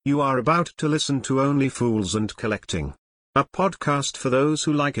You are about to listen to Only Fools and Collecting, a podcast for those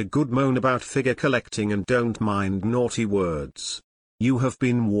who like a good moan about figure collecting and don't mind naughty words. You have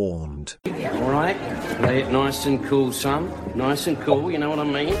been warned. All right, play it nice and cool, son. Nice and cool, you know what I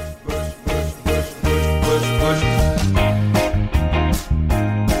mean?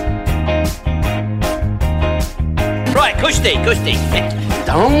 Right, cushy.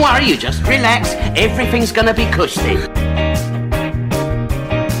 Don't worry, you just relax. Everything's gonna be cushy.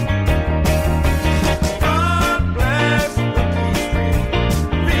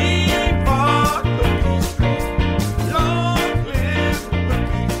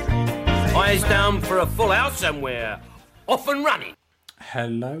 Eyes down for a full house and we're off and running.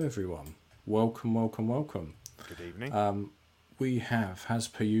 Hello everyone, welcome. Good evening. We have, as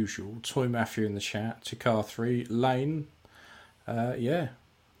per usual, Toy Matthew in the chat, Takar 3, Lane. You're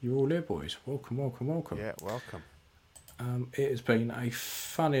all here, boys. Welcome. Yeah, welcome. It has been a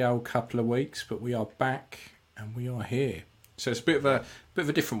funny old couple of weeks, but we are back and we are here. So it's a bit of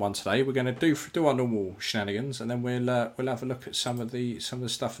a different one today. We're going to do our normal shenanigans, and then we'll have a look at some of the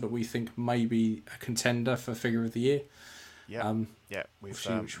stuff that we think may be a contender for Figure of the Year. Yeah,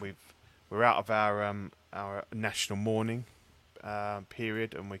 we're out of our national mourning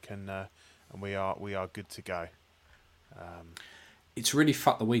period, and we are good to go. It's really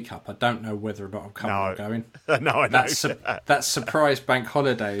fucked the week up. I don't know whether or not I'm coming or going. No, I know. That surprise bank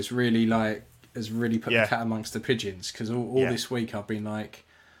holiday is really put the cat amongst the pigeons, because all this week I've been like,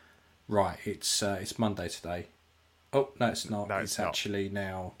 right, it's Monday today. Oh no, it's not. No, it's not. actually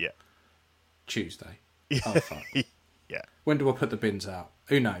now Tuesday. Yeah. Oh fuck. Yeah. When do I put the bins out?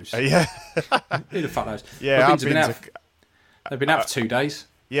 Who knows? Yeah. Who the fuck knows? Yeah, My bins they've been out for 2 days.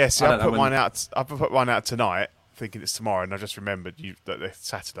 Yeah, see, I put one out tonight, thinking it's tomorrow, and I just remembered that it's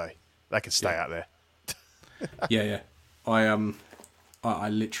Saturday. They can stay out there. Yeah. I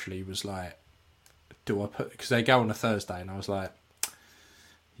literally was like, do I put, because they go on a Thursday, and I was like,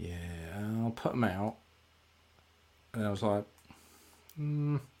 yeah, I'll put them out. And I was like,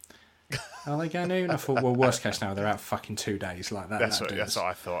 are they going to? And I thought, well, worst case now, they're out fucking 2 days like that. That's what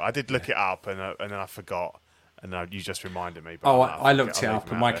I thought. I did look it up, and then I forgot, and you just reminded me. But I looked it up,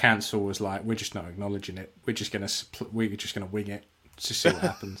 and my counsel was like, we're just not acknowledging it. We're just gonna wing it to see what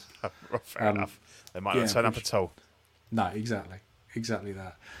happens. Fair enough. They might not turn up at all. No, exactly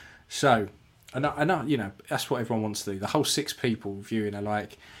that. So, and I, that's what everyone wants to do. The whole 6 people viewing are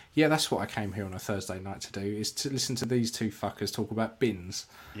like, yeah, that's what I came here on a Thursday night to do, is to listen to these two fuckers talk about bins.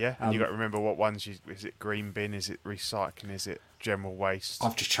 Yeah, and you got to remember what ones. Is it green bin? Is it recycling? Is it general waste?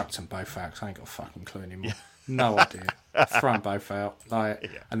 I've just chucked them both out because I ain't got a fucking clue anymore. No idea. Throw them both out,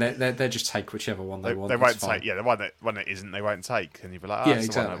 and they just take whichever one they want. They won't take. Yeah, the one that isn't, they won't take. And you'll be like, exactly.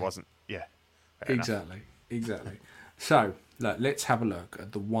 The one that wasn't. Yeah, exactly. So let's have a look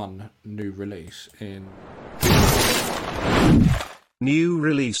at the one new release in New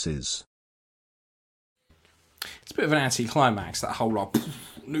releases. It's a bit of an anti-climax, that whole lot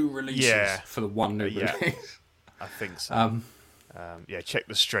new releases for the one new release. I think so. Check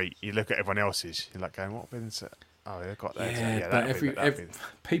the street. You look at everyone else's. You're like going, what bins? Oh, they've got that. Yeah, but every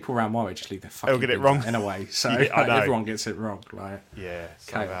people around my age leave their fucking get it wrong in a way. So everyone gets it wrong. Like, yeah,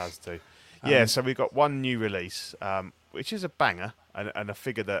 some of ours do. So we've got one new release, which is a banger and a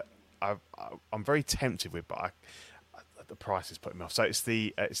figure that I'm very tempted with, but the price is putting me off. So it's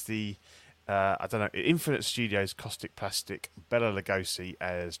the I don't know, Infinite Studios Caustic Plastic Bela Lugosi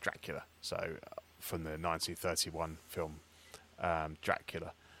as Dracula. So from the 1931 film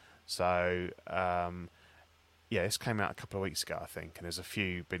Dracula. So this came out a couple of weeks ago, I think, and there's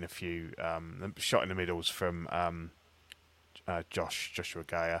been a few shot in the middles from Joshua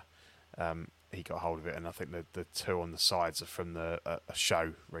Gaya. He got hold of it, and I think the two on the sides are from a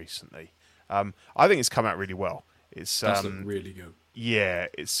show recently. I think it's come out really well. It's does look really good. Yeah,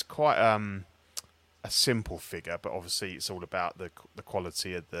 it's quite a simple figure, but obviously it's all about the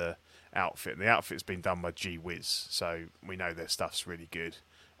quality of the outfit. And the outfit's been done by G Wiz, so we know their stuff's really good.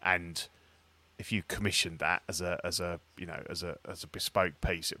 And if you commissioned that as a bespoke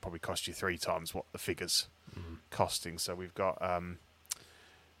piece, it probably cost you 3 times what the figure's costing. So we've got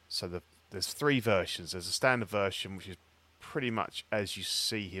there's 3 versions. There's a standard version, which is pretty much as you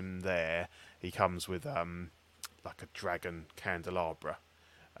see him there. He comes with like a dragon candelabra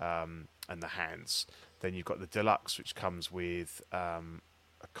and the hands. Then you've got the deluxe, which comes with a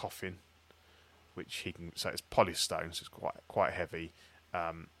coffin, which he can. So it's polystone, so it's quite heavy,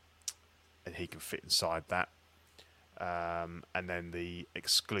 and he can fit inside that. And then the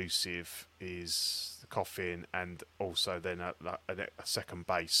exclusive is the coffin, and also then a second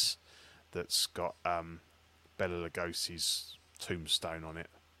base that's got Bela Lugosi's tombstone on it.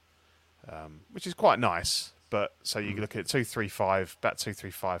 which is quite nice. But so you look at 235, about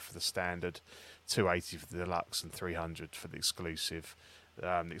 235 for the standard, 280 for the deluxe, and 300 for the exclusive.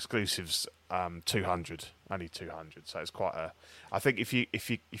 The exclusive's 200, only 200. So it's quite a. I think if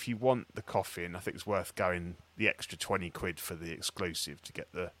you want the coffin, I think it's worth going the extra 20 quid for the exclusive to get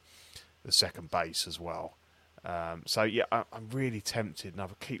the second base as well. So yeah, I'm really tempted, and I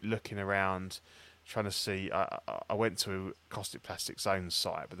keep looking around, trying to see. I went to Caustic Plastic's own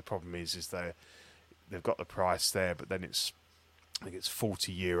site, but the problem is they've got the price there, but then I think it's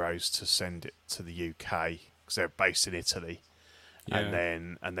 €40 to send it to the UK because they're based in Italy, and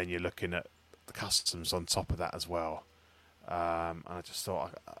then you're looking at the customs on top of that as well. And I just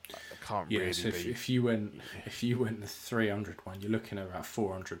thought I can't really. So if you went the 300 one, you're looking at about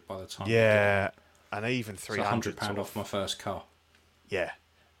 400 by the time. Yeah, and even £300 £100 off my first car. Yeah,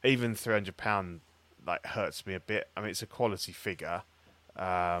 even £300 like hurts me a bit. I mean, it's a quality figure,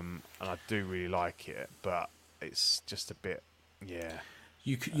 and I do really like it, but it's just a bit. Yeah.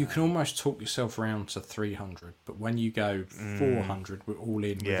 You can almost talk yourself around to 300, but when you go 400 with all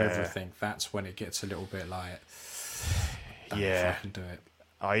in with everything, that's when it gets a little bit like. Don't know if I can do it.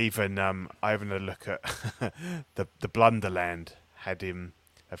 I even had a look at the Blunderland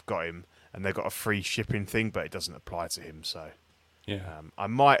have got him, and they've got a free shipping thing, but it doesn't apply to him. So I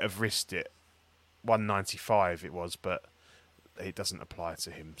might have risked it. $195 it was, but it doesn't apply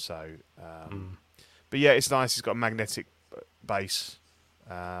to him. So, but yeah, it's nice. He's got a magnetic base.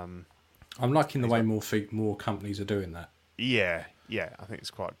 I'm liking the way more companies are doing that. Yeah, I think it's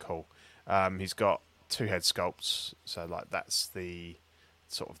quite cool. He's got 2 head sculpts, so like that's the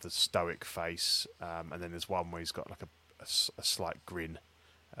sort of the stoic face, and then there's one where he's got like a slight grin.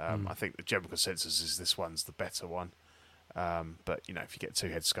 I think the general consensus is this one's the better one, but you know, if you get 2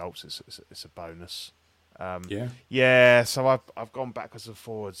 head sculpts, it's a bonus. So I've gone backwards and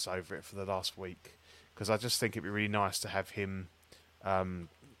forwards over it for the last week because I just think it'd be really nice to have him.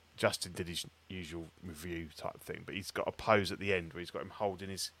 Justin did his usual review type thing, but he's got a pose at the end where he's got him holding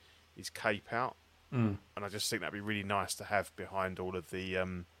his cape out, and I just think that'd be really nice to have behind all of the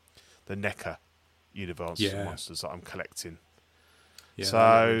NECA universe monsters that I'm collecting. Yeah,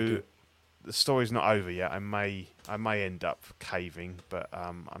 so the story's not over yet. I may end up caving, but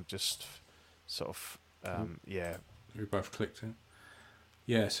I'm just sort of We both clicked it.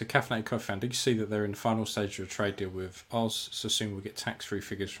 Yeah, so Caffeinated Coffee Fan, did you see that they're in the final stage of a trade deal with Oz? So soon we'll get tax-free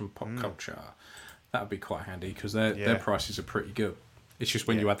figures from Pop Culture. That would be quite handy because their prices are pretty good. It's just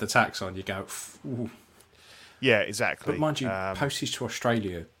when you add the tax on, you go, ooh. Yeah, exactly. But mind you, postage to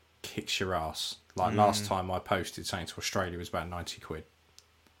Australia kicks your ass. Like last time I posted saying to Australia was about 90 quid.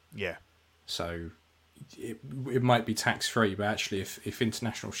 Yeah. So it might be tax-free, but actually if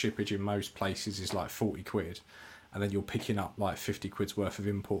international shippage in most places is like 40 quid, and then you're picking up like 50 quid's worth of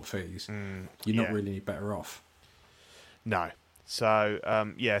import fees, you're not really any better off. No. So,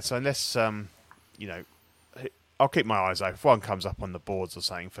 so unless, I'll keep my eyes open. If one comes up on the boards or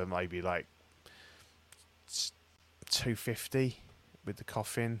something for maybe like 250 with the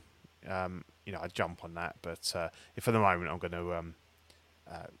coffin, I'd jump on that. But if at the moment I'm going to,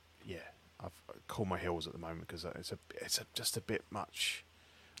 I've called my heels at the moment because it's just a bit much.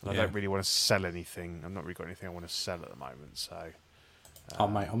 I don't really want to sell anything. I've not really got anything I want to sell at the moment. So,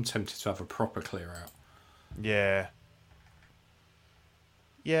 mate, I'm tempted to have a proper clear out. Yeah.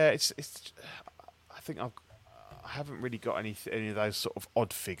 It's. I think I haven't really got any of those sort of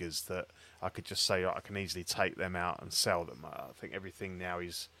odd figures that I could just say I can easily take them out and sell them. I think everything now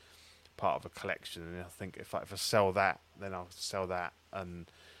is part of a collection, and I think if I sell that, then I'll sell that, and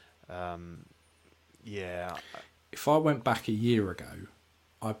If I went back a year ago,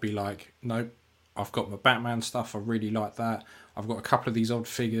 I'd be like, nope, I've got my Batman stuff, I really like that. I've got a couple of these odd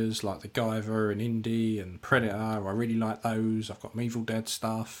figures like the Guyver and Indy and Predator, I really like those. I've got my Evil Dead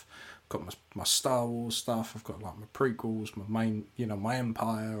stuff, I've got my Star Wars stuff, I've got like my prequels, my main, my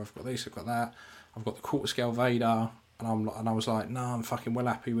Empire, I've got this, I've got that. I've got the quarter scale Vader, and I was like, no, I'm fucking well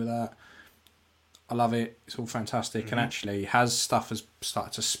happy with that. I love it, it's all fantastic, and actually stuff has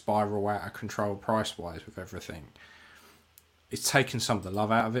started to spiral out of control price-wise with everything. It's taken some of the love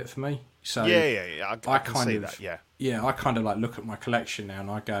out of it for me. So I can kind see of, that. I kind of like look at my collection now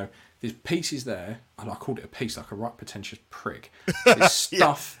and I go, there's pieces there, and I called it a piece like a right pretentious prick. There's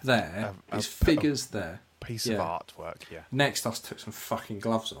stuff there, there's figures there. Piece of artwork, Next, I took some fucking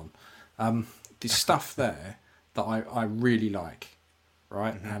gloves on. There's stuff there that I really like,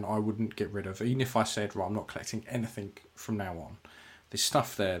 right? And I wouldn't get rid of, even if I said, right, I'm not collecting anything from now on. There's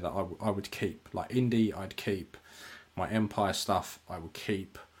stuff there that I would keep, like Indy, I'd keep. My Empire stuff, I would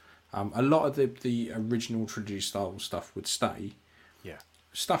keep. A lot of the original trilogy style stuff would stay. Yeah.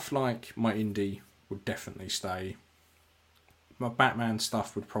 stuff like my indie would definitely stay. My Batman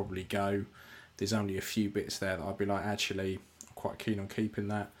stuff would probably go. There's only a few bits there that I'd be like, actually, I'm quite keen on keeping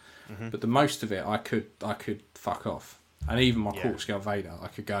that. But the most of it, I could fuck off. And even my Court Scale Vader, I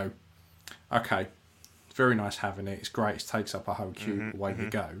could go, okay, very nice having it. It's great. It takes up a whole cube. Away we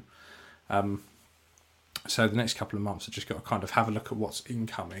go. So the next couple of months, I've just got to kind of have a look at what's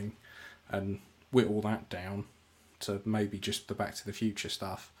incoming and whittle that down to maybe just the Back to the Future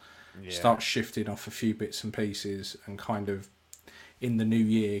stuff. Yeah. Start shifting off a few bits and pieces and kind of in the new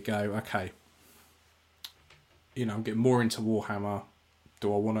year go, okay, you know, I'm getting more into Warhammer.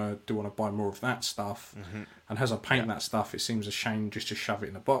 Do I want to buy more of that stuff? And as I paint that stuff, it seems a shame just to shove it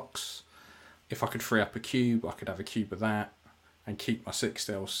in a box. If I could free up a cube, I could have a cube of that and keep my six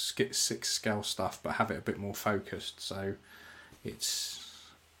scale stuff, but have it a bit more focused. So it's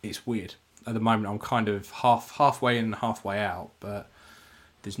weird. At the moment, I'm kind of halfway in and halfway out, but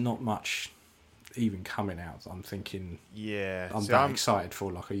there's not much even coming out. I'm thinking, I'm excited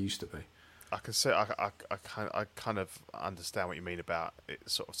for like I used to be. I can say I kind of understand what you mean about it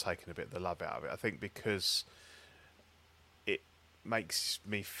sort of taking a bit of the love out of it. I think because it makes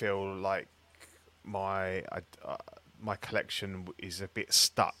me feel like my collection is a bit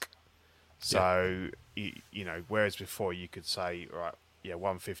stuck. So you know, whereas before you could say, right,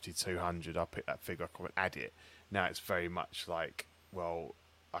 150, 200, I'll pick that figure, I can add it. Now it's very much like, well,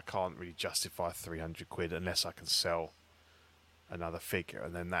 I can't really justify 300 quid unless I can sell another figure,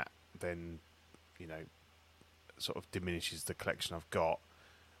 and then you know, sort of diminishes the collection I've got.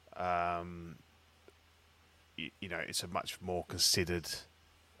 You know, it's a much more considered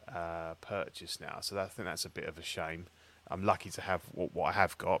purchase now, so I think that's a bit of a shame. I'm lucky to have what I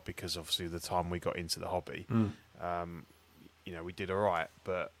have got, because obviously the time we got into the hobby, you know, we did all right,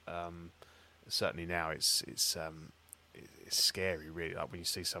 but certainly now it's scary, really. Like when you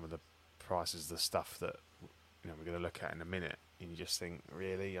see some of the prices, the stuff that, you know, we're going to look at in a minute, and you just think,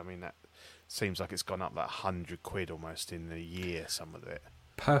 really? I mean, that seems like it's gone up like 100 quid almost in a year, some of it.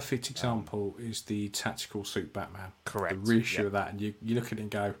 Perfect example is the tactical suit Batman. Correct. The reissue of that, and you look at it and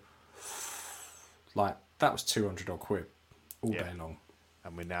go, like, that was 200 odd quid all day long.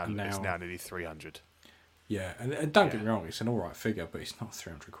 And it's now nearly 300. Yeah, and don't get me wrong, it's an alright figure, but it's not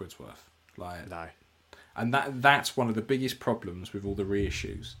 300 quid's worth. Like, no. And that's one of the biggest problems with all the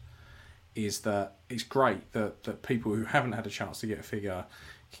reissues, is that it's great that people who haven't had a chance to get a figure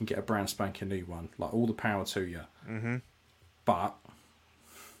can get a brand spanking new one. Like, all the power to you. But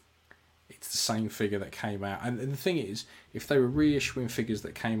it's the same figure that came out. And the thing is, if they were reissuing figures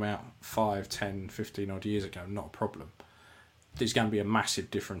that came out 5, 10, 15 odd years ago, not a problem. There's going to be a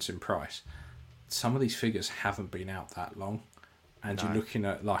massive difference in price. Some of these figures haven't been out that long, and you're looking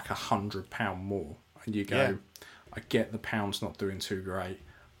at like £100 more, and you go, I get the pound's not doing too great,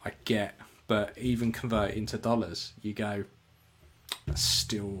 but even convert it into dollars, you go, that's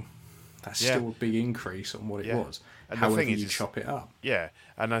still a big increase on what it was. And however the thing is, you chop it up. Yeah,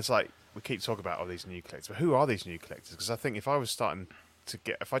 and it's like, we keep talking about all these new collectors, but who are these new collectors? Because I think if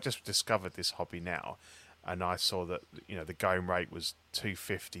I just discovered this hobby now, and I saw that, you know, the going rate was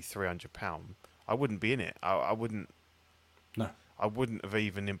 £250, £300, I wouldn't be in it. I wouldn't. No. I wouldn't have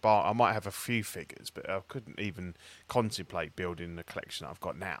even embarked. I might have a few figures, but I couldn't even contemplate building the collection I've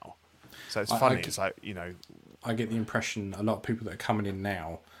got now. So it's funny. It's like, you know, I get the impression a lot of people that are coming in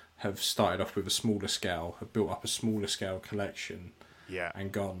now have started off with a smaller scale, have built up a smaller scale collection,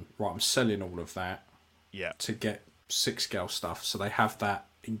 and gone, right, I'm selling all of that, to get 6 scale stuff. So they have that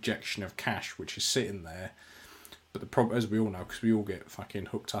injection of cash which is sitting there. But the problem, as we all know, because we all get fucking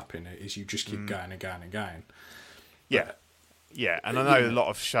hooked up in it, is you just keep going and going and going. Yeah, and I know a lot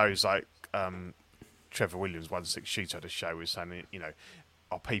of shows like Trevor Williams, 16 Shooter, had a show, was saying, you know,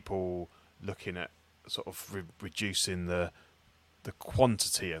 are people looking at sort of reducing the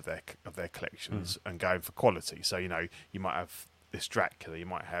quantity of their collections and going for quality? So, you know, you might have this Dracula, you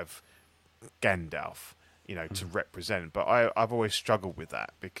might have Gandalf, you know, to represent. But I've always struggled with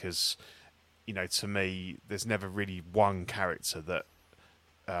that, because, you know, to me, there's never really one character that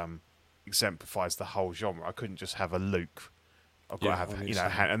exemplifies the whole genre. I couldn't just have a Luke. I've got to have, you know,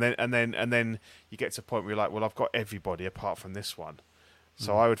 and then you get to a point where you're like, well, I've got everybody apart from this one.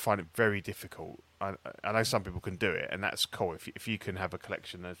 So I would find it very difficult. I know some people can do it, and that's cool. If you can have a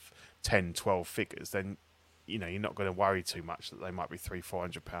collection of 10, 12 figures, then, you know, you're not going to worry too much that they might be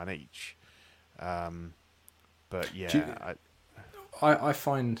 £300-400 each. But yeah, I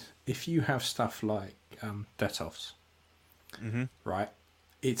find if you have stuff like Detolfs, right,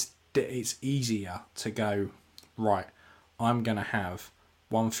 it's easier to go, right, I'm going to have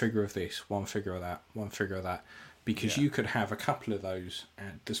one figure of this, one figure of that, one figure of that. because you could have a couple of those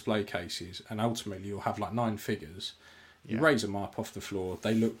at display cases, and ultimately you'll have like 9 figures. You raise them up off the floor.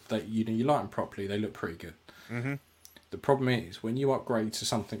 You light them properly. They look pretty good. Mm-hmm. The problem is when you upgrade to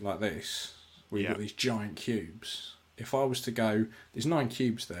something like this, where you've got these giant cubes. If I was to go, there's 9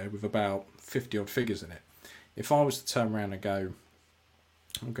 cubes there with about 50 odd figures in it. If I was to turn around and go,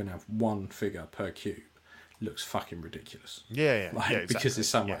 I'm going to have 1 figure per cube, it looks fucking ridiculous. Exactly. Because there's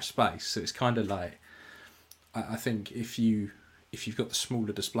so much space. So it's kind of like, I think if you've got the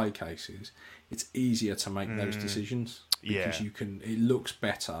smaller display cases, it's easier to make those decisions because it looks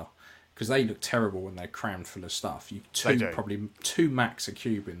better, because they look terrible when they're crammed full of stuff. Probably 2 max a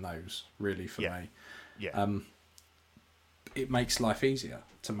cube in those, really, for me. It makes life easier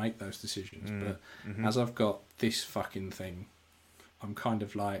to make those decisions. But as I've got this fucking thing, I'm kind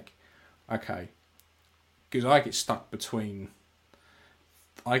of like, okay, because I get stuck between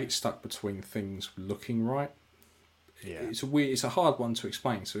things looking right. It's a hard one to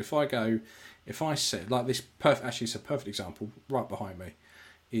explain. So if I said like this, actually it's a perfect example right behind me,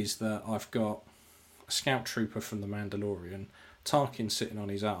 is that I've got a scout trooper from the Mandalorian, Tarkin sitting on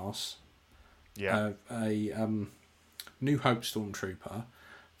his arse, a New Hope stormtrooper,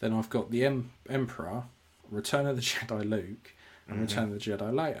 then I've got the Emperor, Return of the Jedi Luke, and Return of the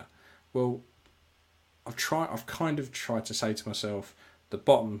Jedi Leia. Well, I've kind of tried to say to myself, the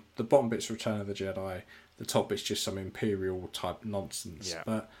bottom bit's Return of the Jedi, the top bit's just some Imperial type nonsense. Yeah.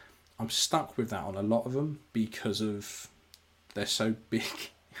 But I'm stuck with that on a lot of them because of they're so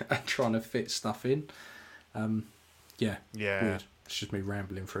big and trying to fit stuff in. Weird. It's just me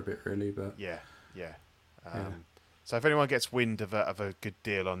rambling for a bit, really. But so if anyone gets wind of a good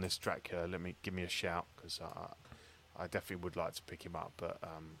deal on this Dracula, give me a shout, because I definitely would like to pick him up. But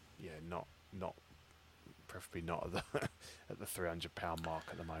not preferably not at the £300 mark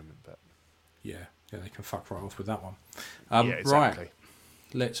at the moment. But yeah, they can fuck right off with that one. Exactly. Right,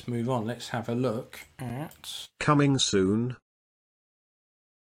 let's move on. Let's have a look at coming soon.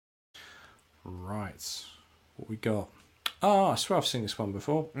 Right, what we got? I swear I've seen this one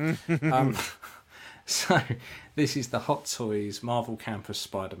before. So this is the Hot Toys Marvel Campus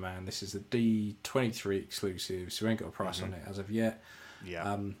Spider-Man. This is the D23 exclusive, so we ain't got a price on it as of yet.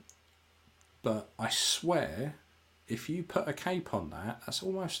 Yeah. But I swear, if you put a cape on that, that's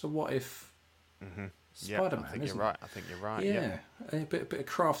almost a what if Spider-Man. I think you're right. Yeah, a bit of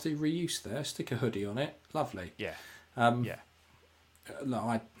crafty reuse there. Stick a hoodie on it. Lovely. Yeah.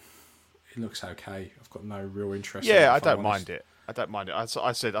 Look, it looks okay. I've got no real interest. Yeah, I don't mind it. I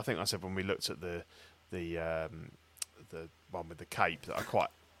think I said when we looked at the one with the cape that I quite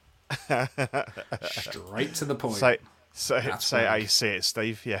straight to the point. Say how you see it,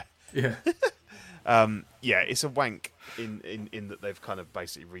 Steve. Yeah. It's a wank in that they've kind of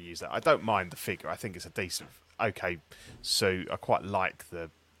basically reused that. I don't mind the figure. I think it's a decent, okay suit. I quite like the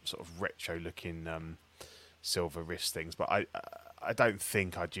sort of retro looking silver wrist things, but I don't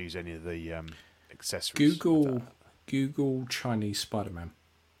think I'd use any of the accessories. Google Chinese Spider-Man.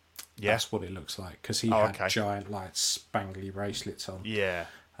 Yeah. That's what it looks like, because he had giant, like, spangly bracelets on. Yeah.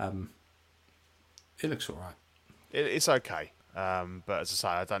 It looks all right. It's okay. But as I say,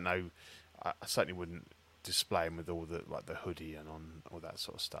 I don't know. I certainly wouldn't display him with all the hoodie and on all that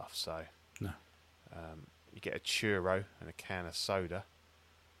sort of stuff. So no. You get a churro and a can of soda.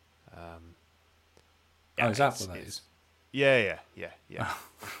 Is that what that is? Yeah.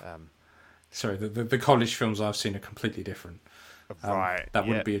 Sorry, the college films I've seen are completely different. Right. That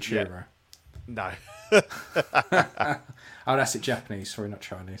wouldn't be a churro. No. Oh, that's it. Japanese. Sorry, not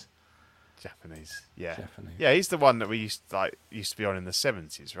Chinese. Japanese. Yeah. Japanese. Yeah, he's the one that we used to be on in the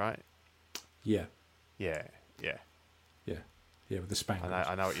 70s, right? Yeah. Yeah. With the spangles.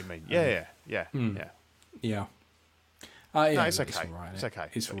 I know what you mean. Yeah. Yeah. No, it's okay. It's all right. It's okay.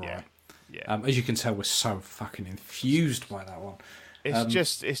 It's all right. Yeah. As you can tell, we're so fucking infused by that one.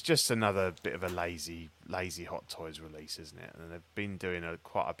 It's just another bit of a lazy Hot Toys release, isn't it? And they've been doing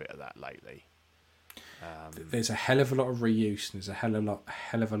quite a bit of that lately. There's a hell of a lot of reuse, and there's a hell of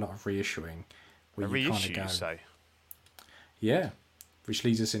a lot of reissuing. A reissue, you say? Yeah, which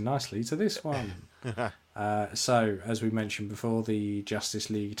leads us in nicely to this one. So, as we mentioned before, the Justice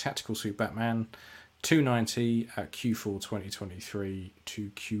League Tactical Suit Batman, $290 at Q4 2023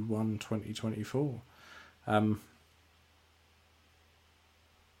 to Q1 2024. I've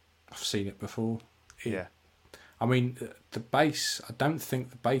seen it before. I mean, the base, I don't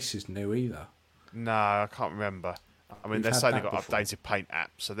think the base is new either. No, I can't remember. I mean, they're saying they've got updated paint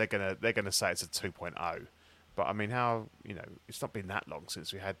apps, so they're gonna say it's a 2.0. But I mean, it's not been that long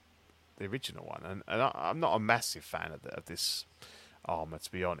since we had the original one, and I'm not a massive fan of this armor.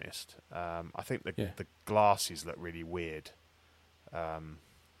 To be honest, I think Yeah. the glasses look really weird.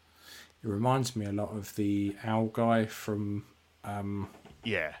 It reminds me a lot of the owl guy from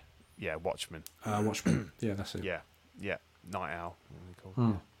Yeah, Watchmen. Watchmen. Yeah, that's it. Yeah, Night Owl. What are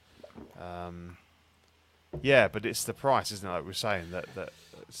they called? Yeah, but it's the price, isn't it? Like we were saying that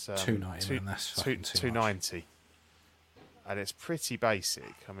it's $2.90, man, that's fucking too much. $2.90, and it's pretty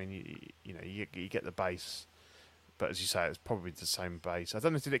basic. I mean, you get the base, but as you say, it's probably the same base. I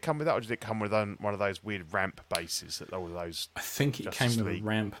don't know. Did it come with that, or did it come with one of those weird ramp bases that all of those? I think it Justice came with League? a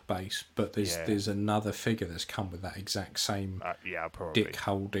ramp base, but there's another figure that's come with that exact same Yeah, probably. dick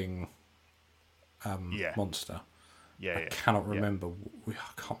holding Yeah. monster. Yeah, I cannot remember. I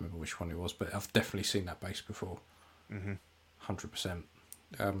can't remember which one it was, but I've definitely seen that base before. 100%.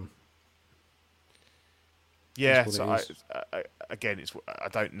 Yeah, That's so what it again, I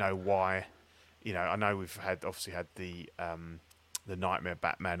don't know why. I know we've obviously had the Nightmare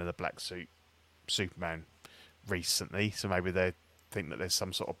Batman and the Black Suit Superman recently, so maybe they think that there's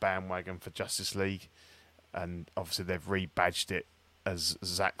some sort of bandwagon for Justice League, and obviously they've rebadged it as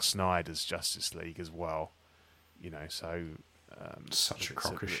Zack Snyder's Justice League as well. So Such a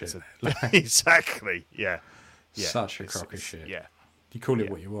crock of shit. Exactly. Yeah. Such a crock of shit. Yeah. You call it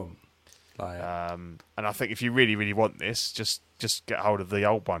what you want. Like, And I think if you really, really want this, just get hold of the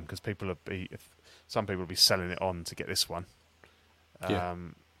old one, because some people will be selling it on to get this one. Yeah.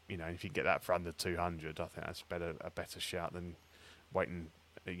 If you can get that for under 200, I think that's a better shout than waiting.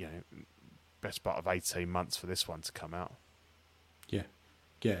 Best part of 18 months for this one to come out.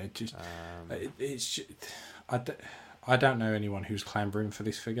 yeah, it just it's just, I don't know anyone who's clambering for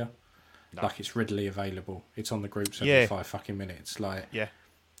this figure. No. Like, it's readily available. It's on the groups every Yeah. 5 fucking minutes. Like, Yeah.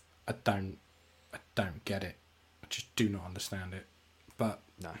 I don't get it. I just do not understand it. But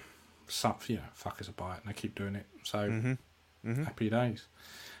No. some fuckers will buy it and they keep doing it. So Mm-hmm. happy days.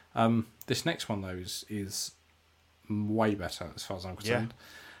 This next one though is way better as far as I'm concerned.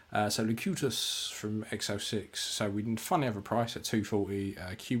 So Locutus from X06. So we can finally have a price at $240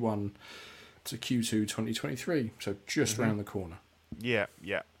 Q1 to Q2 2023. So just round the corner. Yeah.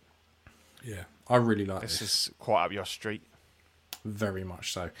 Yeah, I really like This this. is quite up your street. Very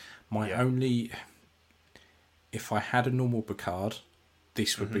much so. My Yeah. only, if I had a normal Picard,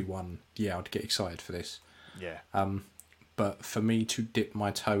 this would be one. Yeah, I'd get excited for this. Yeah. But for me to dip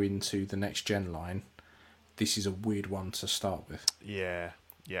my toe into the next gen line, this is a weird one to start with Yeah.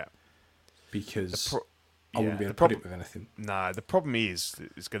 because pro- I wouldn't be yeah, able the to put prob- it with anything. No, the problem is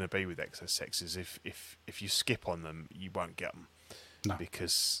going to be with XO6 is if you skip on them, you won't get them. No.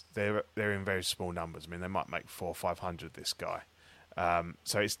 Because they're in very small numbers. I mean, they might make 400 or 500. This guy,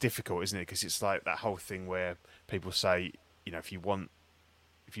 so it's difficult, isn't it? Because it's like that whole thing where people say, if you want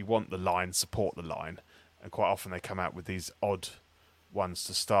the line, support the line, and quite often they come out with these odd ones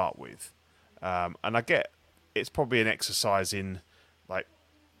to start with. And I get it's probably an exercise in like,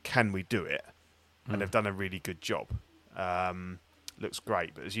 can we do it? And they've done a really good job. Looks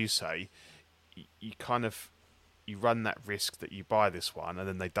great, but as you say, you kind of you run that risk that you buy this one and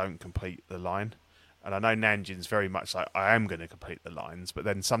then they don't complete the line. And I know Nanjin's very much like, I am going to complete the lines, but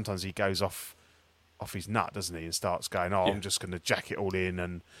then sometimes he goes off his nut, doesn't he, and starts going, I'm just going to jack it all in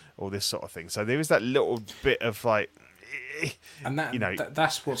and all this sort of thing. So there is that little bit of like, And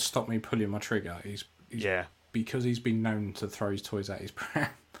that's what stopped me pulling my trigger is because he's been known to throw his toys at his pram.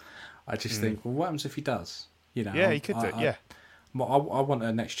 I just think, well, what happens if he does? He could do it. I want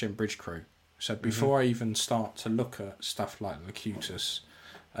a next gen bridge crew. So before I even start to look at stuff like Locutus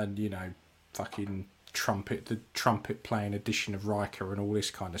and fucking the trumpet playing edition of Riker and all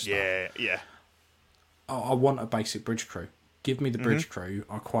this kind of stuff. I want a basic bridge crew. Give me the bridge crew.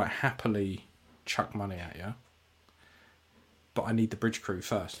 I'll quite happily chuck money at you. But I need the bridge crew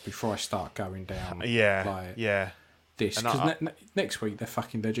first before I start going down. This because next week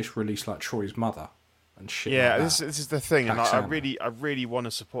they just released like Troy's mother and shit. Yeah, like this is the thing, and I Paxana. really want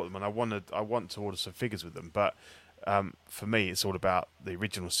to support them, and I want to order some figures with them. But for me, it's all about the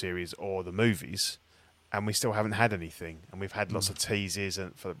original series or the movies, and we still haven't had anything. And we've had lots of teases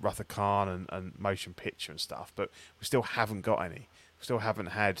and for Ruther Khan and motion picture and stuff, but we still haven't got any. We still haven't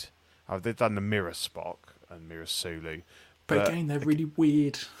had. They've done the Mirror Spock and Mirror Sulu. But again, they're really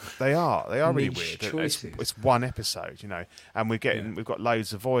weird. They are really niche weird. It's one episode, and we've got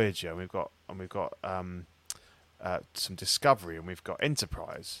loads of Voyager, and we've got some Discovery, and we've got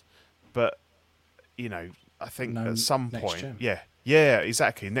Enterprise. But I think at some point, gen. yeah,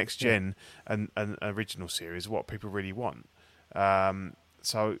 exactly, next gen and original series, what people really want.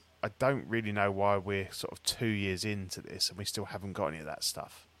 So I don't really know why we're sort of 2 years into this and we still haven't got any of that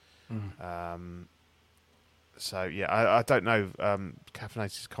stuff. So yeah, I don't know.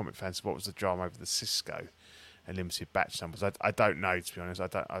 Caffeinated's comic fans. What was the drama over the Cisco and limited batch numbers? I don't know, to be honest.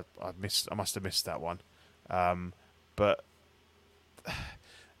 I must have missed that one. But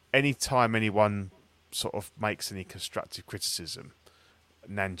anytime anyone sort of makes any constructive criticism,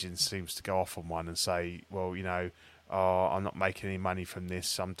 Nanjin seems to go off on one and say, well, oh, I'm not making any money from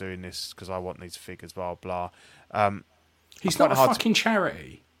this. I'm doing this because I want these figures, blah, blah. He's not a fucking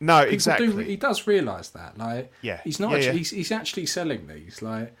charity. No, People exactly. He does realise that. He's not. Yeah. He's actually selling these.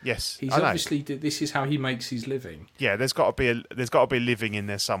 Yes, he's obviously. This is how he makes his living. Yeah, there's got to be living in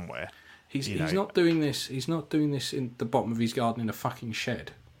there somewhere. He's not doing this. He's not doing this in the bottom of his garden in a fucking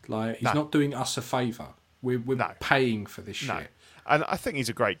shed. He's not doing us a favour. We're paying for this shit. And I think he's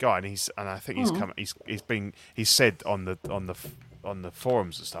a great guy, and I think he's said on the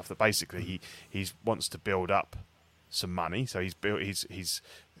forums and stuff that basically he wants to build up some money. So he's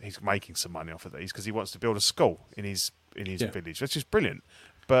making some money off of these because he wants to build a school in his village, which is brilliant.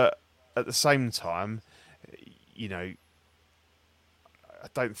 But at the same time, I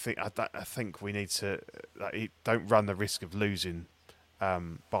think we need to don't run the risk of losing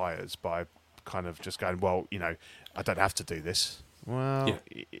buyers by kind of just going, well, I don't have to do this. Well,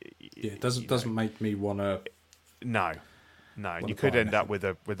 it doesn't make me want to. No, you could end up with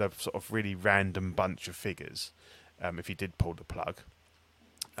a sort of really random bunch of figures if you did pull the plug.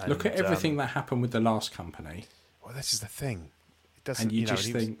 Look at everything that happened with the last company. Well, this is the thing. It doesn't. And you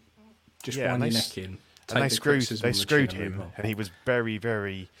think, just wind your neck in. And they screwed him, and he was very,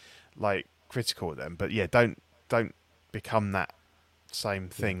 very critical of them. But yeah, don't become that same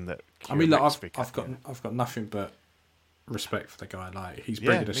thing that. I mean, look, I've got nothing but respect for the guy. He's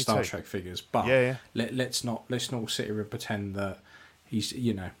bringing us Star Trek figures, but let's not sit here and pretend that he's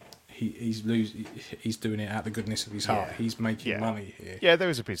he's doing it out of the goodness of his heart. He's making money here. Yeah, there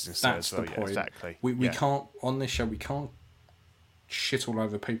is a business there. That's the point. Exactly. We can't on this show. We can't shit all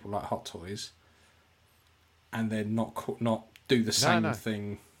over people like Hot Toys, and then not do the same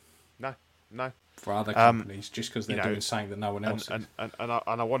thing. No. For other companies, just because they're doing something that no one else is. And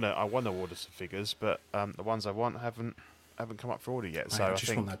I want to order some figures, but the ones I want haven't come up for order yet. Mate, so I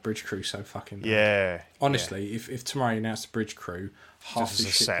just want that Bridge Crew so fucking bad. Yeah. Honestly, if tomorrow you announce the Bridge Crew, half the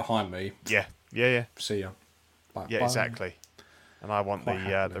shit behind me. Yeah. See ya. Bye. Exactly. And I want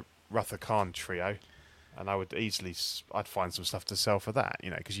the Ruther Khan trio, and I'd find some stuff to sell for that,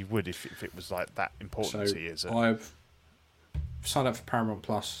 because you would if it was that important to you. I've signed up for Paramount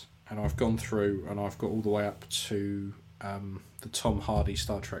Plus. And I've gone through, and I've got all the way up to the Tom Hardy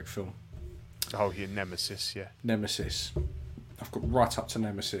Star Trek film. Oh, your Nemesis, yeah. Nemesis. I've got right up to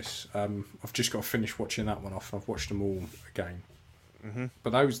Nemesis. I've just got to finish watching that one off, and I've watched them all again. Mm-hmm. But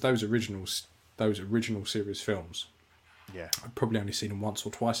those original series films, I've probably only seen them once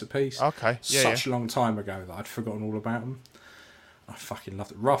or twice a piece. Okay, Such a long time ago that I'd forgotten all about them. I fucking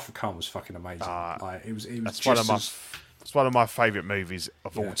loved it. Wrath of Khan was fucking amazing. It was It's one of my favourite movies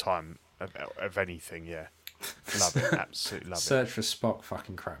of all time, of anything, Love it, absolutely love it. Search for Spock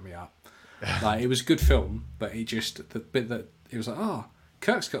fucking cracked me up. It was a good film, but the bit that it was like,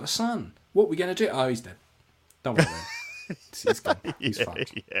 Kirk's got a son. What are we going to do? Oh, he's dead. Don't worry. He's gone. He's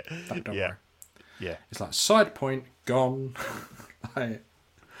fucked. Don't worry. Yeah. It's like, side point, gone. I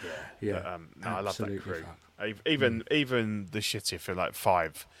love that crew. Even the shittier film, like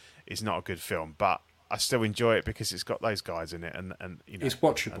 5, is not a good film, but I still enjoy it because it's got those guys in it, and it's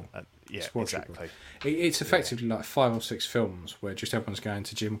watchable. It's watchable. Exactly. It's effectively like 5 or 6 films where just everyone's going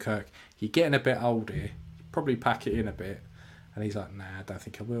to Jim Kirk. You're getting a bit old here. Probably pack it in a bit, and he's like, "Nah, I don't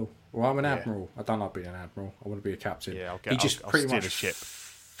think I will." Well, I'm an admiral. I don't like being an admiral. I want to be a captain. Yeah, he just pretty much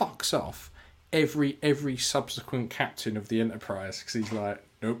fucks off every subsequent captain of the Enterprise because he's like,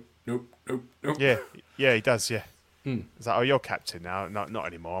 "Nope." Yeah, he does. Yeah. It's like, you're captain now. Not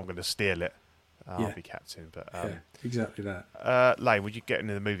anymore. I'm going to steal it. I'll be captain, but exactly that. Lane, would you get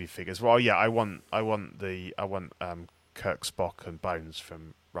into the movie figures? Well, yeah, I want Kirk, Spock, and Bones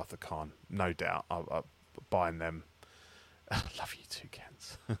from Ruther Khan, no doubt. I'm buying them. I love you too,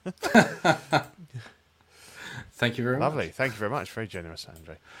 Kens. Thank you very much. Lovely, thank you very much. Very generous,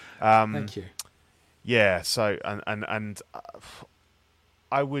 Andre. Thank you. Yeah, so and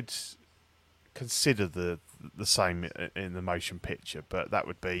I would consider the same in the motion picture, but that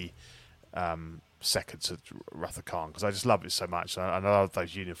would be second to Ruther Khan because I just love it so much. And I love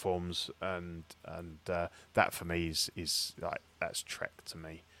those uniforms, and that for me is like that's Trek to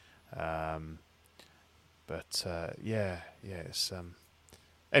me. It's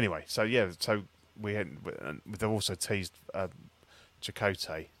anyway. So they've also teased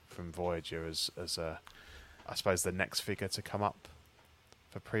Chakotay from Voyager as I suppose the next figure to come up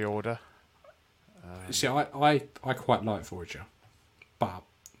for pre-order. See, I quite like Voyager, but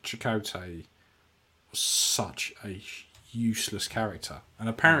Chakotay was such a useless character, and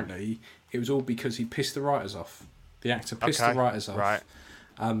apparently it was all because he pissed the writers off. The actor pissed the writers off, right.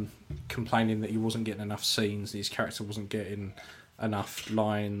 complaining that he wasn't getting enough scenes, his character wasn't getting enough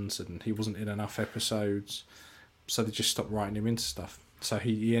lines, and he wasn't in enough episodes. So they just stopped writing him into stuff. So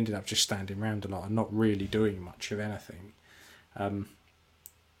he ended up just standing around a lot and not really doing much of anything.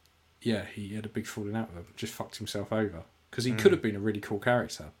 Yeah, he had a big falling out with him. Just fucked himself over. Because he could have been a really cool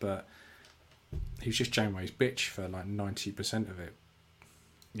character, but he was just Janeway's bitch for like 90% of it.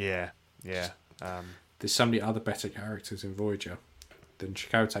 Yeah. There's so many other better characters in Voyager than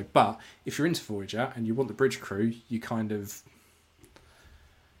Chakotay. But if you're into Voyager and you want the bridge crew, you kind of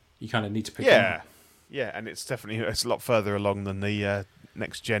need to pick them up. Yeah, and it's a lot further along than the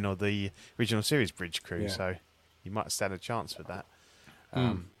Next Gen or the original series bridge crew, so you might stand a chance with that.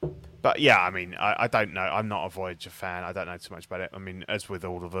 But yeah, I mean, I don't know. I'm not a Voyager fan. I don't know too much about it. I mean, as with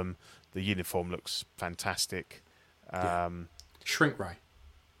all of them, the uniform looks fantastic. Shrink ray.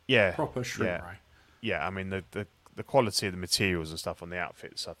 Yeah. Proper shrink ray. Yeah, I mean, the quality of the materials and stuff on the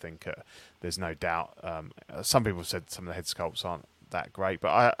outfits, I think there's no doubt. Some people have said some of the head sculpts aren't that great,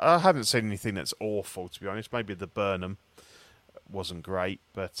 but I haven't seen anything that's awful, to be honest. Maybe the Burnham wasn't great,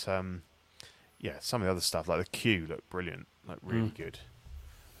 but yeah, some of the other stuff, like the Q, looked brilliant, like really good.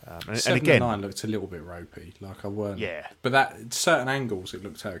 And again, 9 looked a little bit ropey, like I weren't. Yeah. But at certain angles it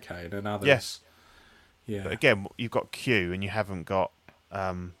looked okay, and then others. Yes. Yeah. But again, you've got Q and you haven't got,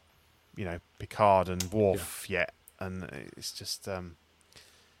 Picard and Worf yet, and it's just,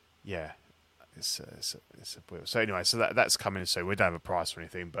 It's a weird. So anyway, so that's coming soon. We don't have a price or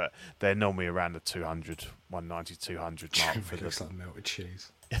anything, but they're normally around the 200, 190, 200 mark for looks like melted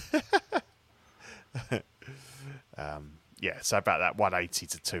cheese. So about that 180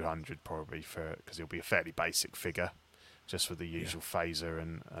 to 200 probably because it'll be a fairly basic figure, just with the usual phaser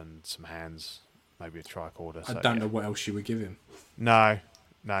and some hands, maybe a tricorder. I don't know what else you would give him. No,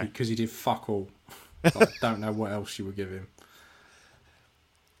 because he did fuck all. I don't know what else you would give him.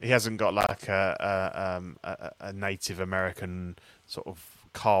 He hasn't got like a Native American sort of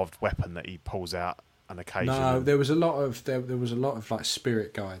carved weapon that he pulls out on occasion. No, there was a lot of like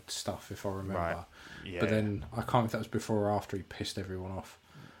spirit guide stuff, if I remember. Right. Yeah. But then I can't remember if that was before or after he pissed everyone off.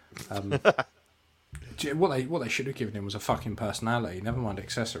 What they should have given him was a fucking personality. Never mind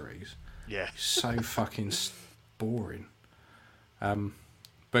accessories. Yeah. So fucking boring.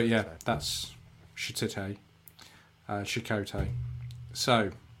 But yeah, that's Chakotay.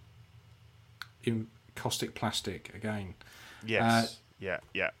 So, in Caustic Plastic again. Yes.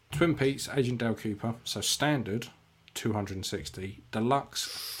 Yeah. Twin Peaks, Agent Dale Cooper. So standard, 260. Deluxe,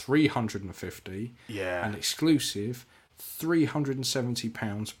 350. Yeah. And exclusive,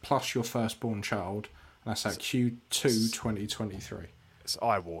 £370 plus your firstborn child. And that's at Q2 2023. It's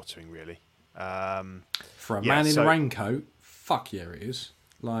eye-watering, really. For a man in a raincoat, fuck yeah, it is.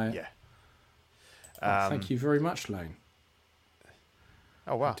 Like, yeah. Thank you very much, Lane.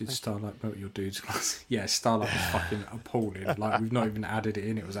 Oh wow! Did Starlight melt your dude's glass? Yeah, Starlight was fucking appalling. Like, we've not even added it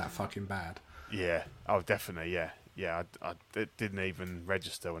in. It was that fucking bad. Yeah. Oh, definitely. Yeah. I didn't even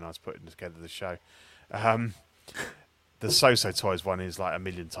register when I was putting together the show. The So Toys one is like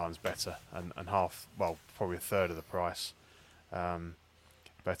 1,000,000 times better and half, well, probably a third of the price. So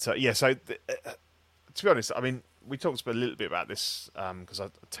to be honest, I mean, we talked a little bit about this because I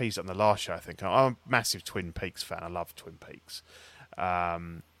teased it on the last show. I think I'm a massive Twin Peaks fan. I love Twin Peaks.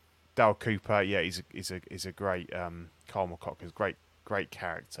 Dale Cooper, yeah, he's a great Carl McCock is a great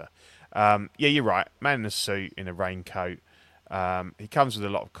character. Yeah, you're right. Man in a suit in a raincoat. He comes with a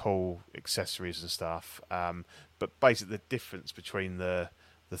lot of cool accessories and stuff. But basically, the difference between the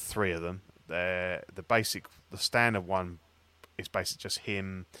three of them, the standard one is basically just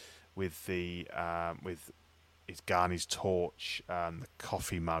him with the with his gun, his torch, the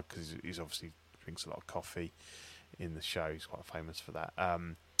coffee mug, because he's obviously drinks a lot of coffee in the show. He's quite famous for that.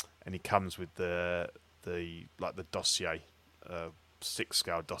 And he comes with the dossier,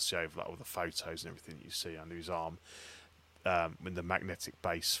 6-scale dossier of like all the photos and everything that you see under his arm, with the magnetic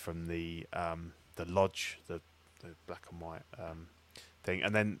base from the lodge, the black and white thing,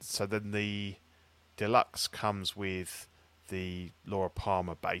 and then the deluxe comes with the Laura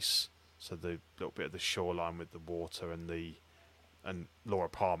Palmer base, so the little bit of the shoreline with the water and Laura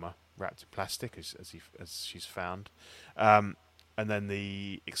Palmer wrapped in plastic as she's found, and then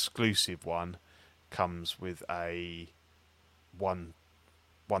the exclusive one comes with a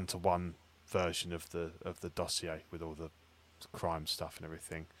one-to-one version of the dossier with all the crime stuff and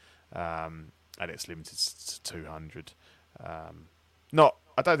everything, and it's limited to 200. I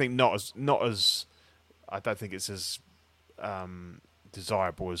don't think not as I don't think it's as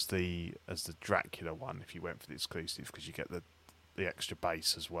desirable as the Dracula one if you went for the exclusive, because you get the extra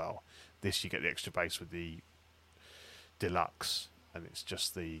base as well. This you get the extra base with the deluxe, and it's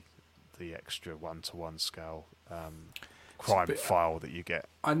just the extra 1-to-1 scale crime file that you get.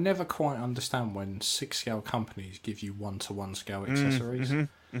 I never quite understand when 6 scale companies give you 1-to-1 scale accessories.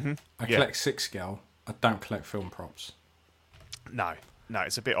 I collect 6 scale. I don't collect film props. No,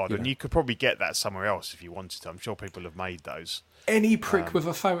 it's a bit odd, and you could probably get that somewhere else if you wanted to. I'm sure people have made those. Any prick with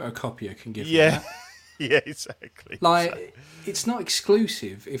a photocopier can give you that. Yeah, exactly. Like, it's not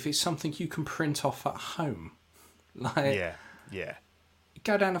exclusive if it's something you can print off at home. Like, yeah.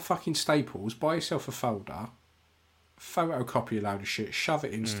 Go down to fucking Staples, buy yourself a folder, photocopy a load of shit, shove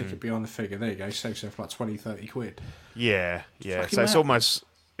it in, stick it behind the figure. There you go, save yourself like 20-30 quid. Yeah. Fucking So mad.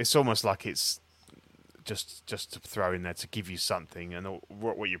 it's almost like it's just to throw in there to give you something, and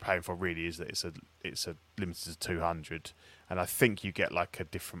what you're paying for really is that it's a limited to 200, and I think you get like a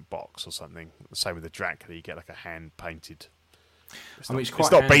different box or something. The same with the Dracula, you get like a hand painted. It's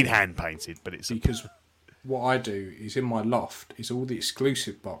not been hand painted, but it's because what I do is in my loft is all the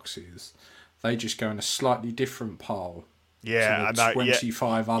exclusive boxes. They just go in a slightly different pile. Yeah, to the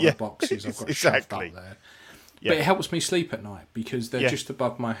 25 other boxes I've got shoved up there. But it helps me sleep at night because they're just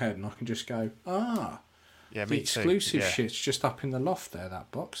above my head, and I can just go, the exclusive shit's just up in the loft there. That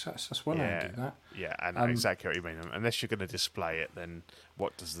box, that's one way to do that. Yeah, I know exactly what you mean. Unless you're going to display it, then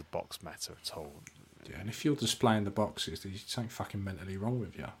what does the box matter at all? Yeah, and if you're displaying the boxes, there's something fucking mentally wrong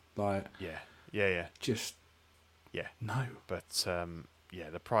with you. Like, yeah, just no. But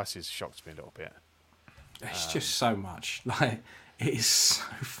the prices shocked me a little bit. It's just so much. Like, it is so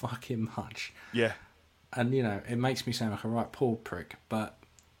fucking much. Yeah. And, it makes me sound like a right poor prick, but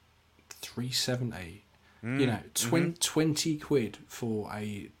 $3.70, 20 quid for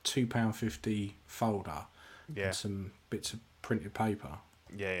a £2.50 folder and some bits of printed paper.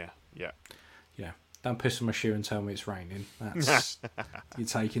 Yeah. Yeah. Don't piss on my shoe and tell me it's raining. That's you're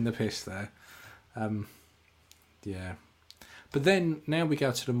taking the piss there. Yeah. But then, now we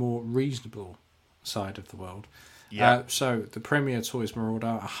go to the more reasonable side of the world. Yeah. So, the Premier Toys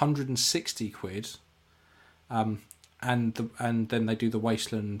Marauder, 160 quid. And then they do the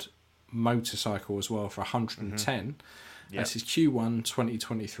Wasteland motorcycle as well for 110. This is Q1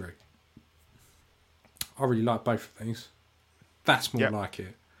 2023. I really like both of these. That's more like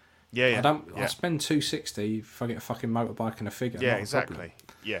it. Yeah. I spend 260 if I get a fucking motorbike and a figure. Yeah, exactly.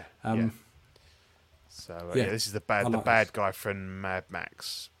 Yeah. So this is the bad guy from Mad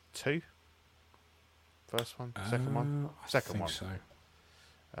Max 2. First one, second one, second one. So.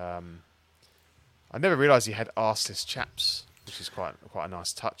 I never realised he had arseless chaps, which is quite a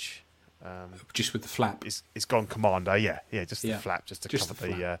nice touch. Just with the flap. It's gone Commando, just the flap, just to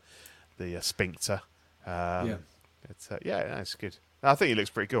cover the sphincter. It's good. I think he looks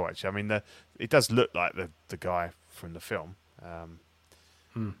pretty cool, actually. I mean, it does look like the guy from the film.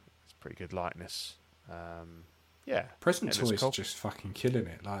 It's pretty good likeness. Present Toys are just fucking killing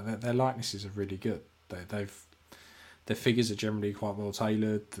it. Like their likenesses are really good. Their figures are generally quite well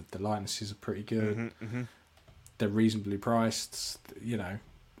tailored. The likenesses are pretty good. They're reasonably priced.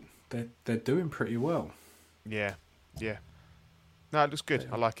 They're doing pretty well. Yeah. No, it looks good.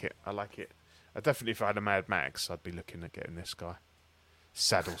 I like it. I definitely, if I had a Mad Max, I'd be looking at getting this guy.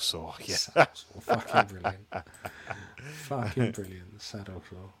 Saddle Saw, yeah. Saddle Saw, fucking brilliant. Fucking brilliant, Saddle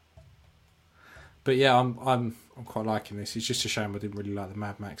Saw. But yeah, I'm quite liking this. It's just a shame I didn't really like the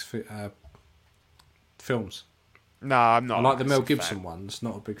Mad Max films. No, I'm not. I like the Mel Gibson ones.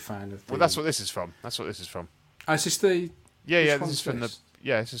 Not a big fan of. Well, that's what this is from. Oh, is this the? Yeah. This is from this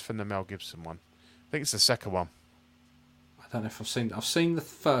is from the Mel Gibson one. I think it's the second one. I don't know if I've seen. I've seen the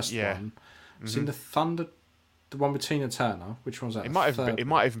first one. I've seen the one with Tina Turner. Which one's that? It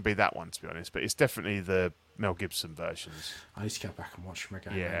might even be that one, to be honest. But it's definitely the Mel Gibson versions. I need to go back and watch them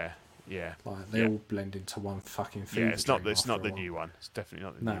again. Yeah. Like they all blend into one fucking film. Yeah, it's not the new one. It's definitely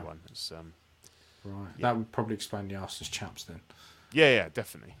not the new one. It's right. Yeah. That would probably explain the arseless chaps then. Yeah,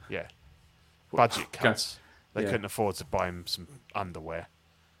 definitely. Yeah. Budget cuts. They couldn't afford to buy him some underwear.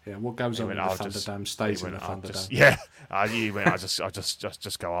 Yeah, what goes on in the Thunderdome stays in the Thunderdome. You went. I just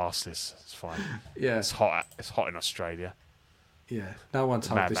go arseless. It's fine. Yeah, it's hot. It's hot in Australia. Yeah, no one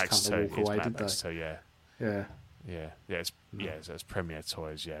told this cunt to walk away, did they? So yeah. It's Premier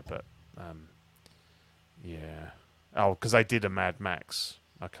Toys. Yeah, but because they did a Mad Max.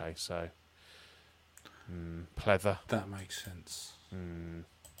 Okay, so pleather. That makes sense.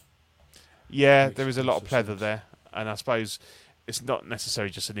 Yeah, there is a lot of pleather there, and I suppose it's not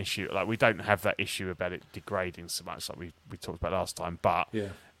necessarily just an issue. Like, we don't have that issue about it degrading so much, like we talked about last time. But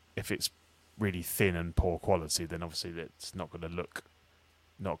if it's really thin and poor quality, then obviously it's not going to look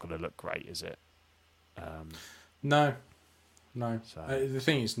great, is it? No. So- The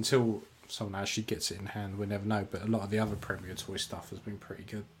thing is, until someone actually gets it in hand, we never know. But a lot of the other Premier Toy stuff has been pretty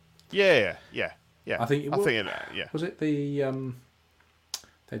good. Yeah. I think yeah. Was it the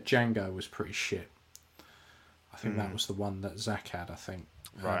their Django was pretty shit. I think that was the one that Zach had. I think.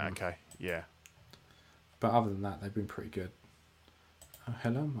 Right. Okay. Yeah. But other than that, they've been pretty good. Oh,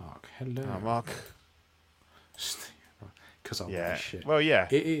 hello, Mark. Hello, Mark. Because I'm Yeah. really shit. Well, yeah.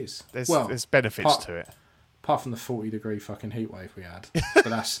 It is. There's benefits to it. Apart from the 40-degree fucking heat wave we had, but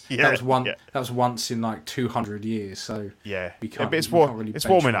that was once in like 200 years. So Yeah. we can't, but it's we can't really it's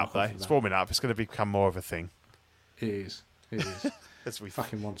warming benchmark up though. off of It's that. warming up. It's going to become more of a thing It is. as we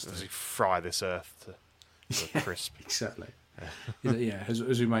Fucking wants as we to. fry this earth to a crisp. Exactly. Yeah,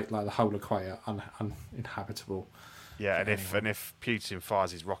 as we make like the whole equator uninhabitable. Yeah, and if Putin fires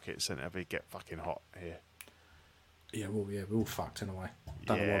his rockets, then it'll get fucking hot here. Yeah, we're all fucked in a way.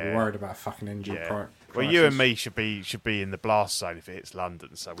 Don't know why Yeah. we're worried about fucking energy Yeah. crisis. Well, you and me should be in the blast zone if it hits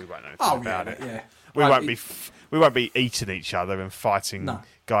London, so we won't know anything about it. Yeah. We won't be eating each other and fighting No.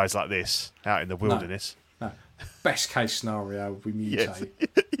 guys like this out in the wilderness. No. Best case scenario, we mutate.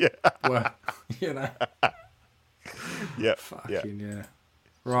 Yeah. Well, you know. Yeah. Fucking yeah.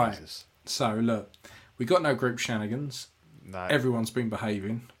 Right. Jesus. So look, we got no group shenanigans. No. Everyone's been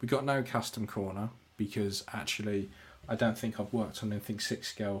behaving. We got no custom corner because actually, I don't think I've worked on anything 6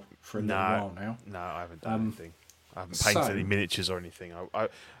 scale for a little while now. No, I haven't done anything. I haven't painted any miniatures or anything.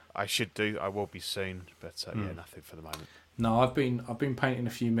 I should do. I will be soon, but yeah, nothing for the moment. No, I've been painting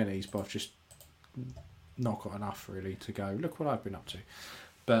a few minis, but I've just not got enough really to go. Look what I've been up to.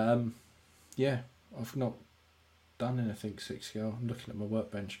 But yeah, I've not done anything 6 scale. I'm looking at my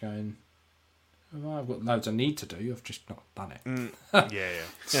workbench going, oh, I've got loads I need to do. I've just not done it. Yeah.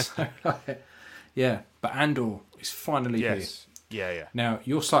 So, yeah, but Andor is finally here. Yes. Yeah. Now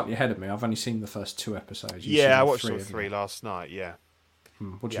you're slightly ahead of me. I've only seen the first 2 episodes. You've Yeah, seen I all watched all 3 of 3 them. last night. Yeah.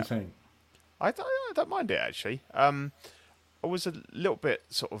 What do you think? I don't mind it actually. I was a little bit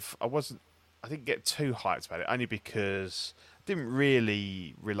sort of. I didn't get too hyped about it only because I didn't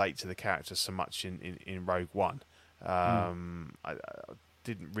really relate to the character so much in Rogue One. I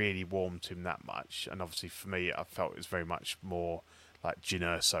didn't really warm to him that much, and obviously for me, I felt it was very much more like Jyn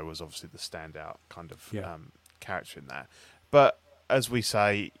Erso was obviously the standout kind of character in that. But as we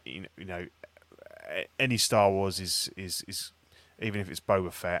say, you know, any Star Wars is even if it's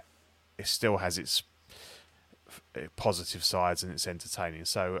Boba Fett, it still has its positive sides and it's entertaining.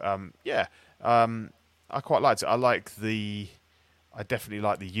 So I quite liked it. I definitely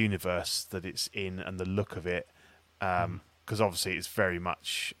like the universe that it's in and the look of it, because obviously it's very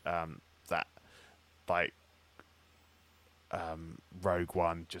much that like Rogue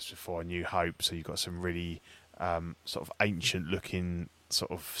One just before A New Hope. So you've got some really sort of ancient looking sort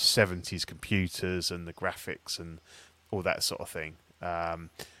of 70s computers and the graphics and all that sort of thing.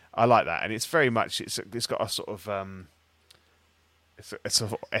 I like that, and it's very much it's got a sort of it's a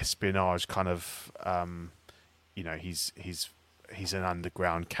sort of espionage kind of he's an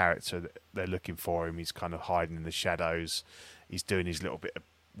underground character that they're looking for him. He's kind of hiding in the shadows. He's doing his little bit of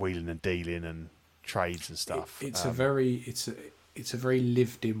wheeling and dealing and trades and stuff. It's a very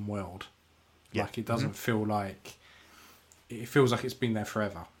lived in world. Yeah. Like it doesn't feel like it feels like it's been there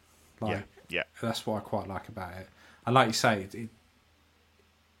forever. Like yeah. that's what I quite like about it. And like you say,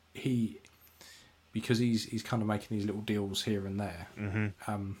 because he's kind of making these little deals here and there.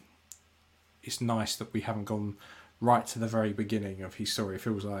 It's nice that we haven't gone right to the very beginning of his story. It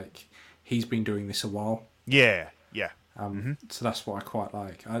feels like he's been doing this a while. Yeah. So that's what I quite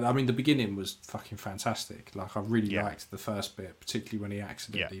like. I mean, the beginning was fucking fantastic. Like I really liked the first bit, particularly when he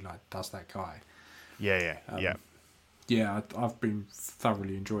accidentally like does that guy. Yeah. Yeah, I've been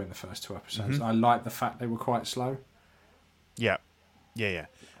thoroughly enjoying the first 2 episodes. I like the fact they were quite slow. Yeah.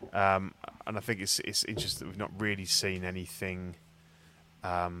 And I think it's interesting that we've not really seen anything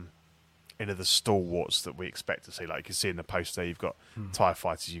into the stalwarts that we expect to see. Like you can see in the poster, you've got TIE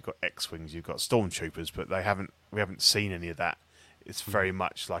fighters, you've got X-wings, you've got stormtroopers, but we haven't seen any of that. It's very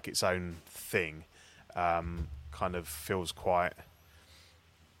much like its own thing. Kind of feels quite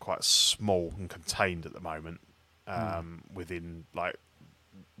small and contained at the moment within like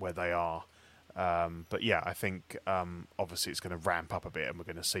where they are. But yeah, I think obviously it's going to ramp up a bit, and we're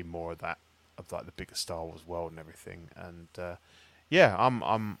going to see more of that, of like the bigger Star Wars world and everything. And yeah,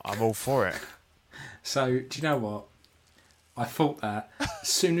 I'm all for it. So do you know what? I thought that as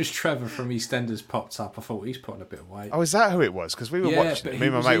soon as Trevor from EastEnders popped up, I thought he's putting a bit of weight. Oh, is that who it was? Because we were watching. Me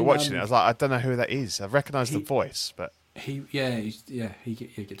and my mate were watching it. I was like, I don't know who that is. I recognise the voice, but he gets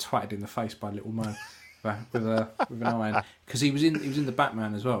twatted in the face by Little Mo with an iron because he was in the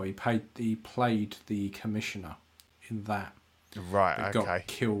Batman as well. He played the commissioner in that. Right. That Okay. got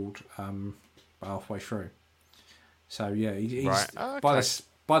killed halfway through. So yeah, he's Right. Okay.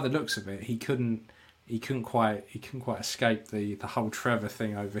 by the looks of it, he couldn't quite escape the whole Trevor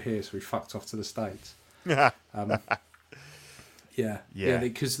thing over here, so he fucked off to the States. Yeah,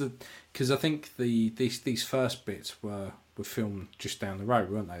 because I think these first bits were filmed just down the road,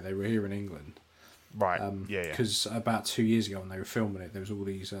 weren't they? They were here in England. Right. Yeah. Because about 2 years ago when they were filming it, there was all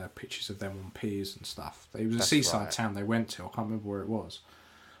these pictures of them on piers and stuff. It was a seaside town they went to. I can't remember where it was.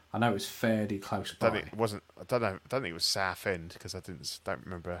 I know it was fairly close by. I don't think it was Southend because I don't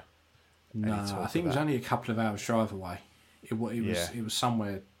remember. No, I think it was only a couple of hours drive away. It was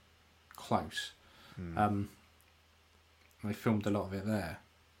somewhere close. They filmed a lot of it there,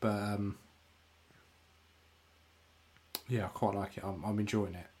 but yeah, I quite like it. I'm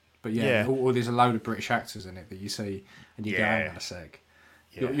enjoying it. But yeah, there's a load of British actors in it that you see, and you go, hang on a sec,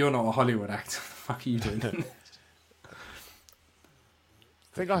 you're not a Hollywood actor. What the fuck are you doing?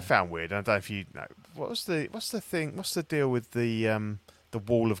 The thing I found weird, I don't know if you know, what's the deal with the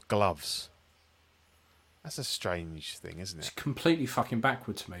wall of gloves? That's a strange thing, isn't it? It's completely fucking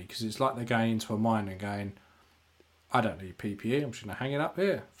backward to me because it's like they're going into a mine and going, I don't need PPE, I'm just going to hang it up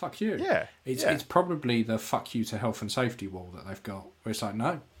here. Fuck you. Yeah. It's probably the fuck you to health and safety wall that they've got, where it's like,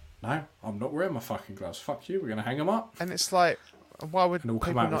 no, I'm not wearing my fucking gloves. Fuck you, we're going to hang them up. And it's like, why would and all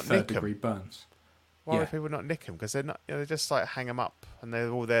come people out not with third nick them? degree burns. Why would people not nick them? Because they're not. They just like hang them up, and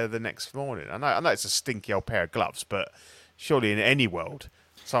they're all there the next morning. I know it's a stinky old pair of gloves, but surely in any world,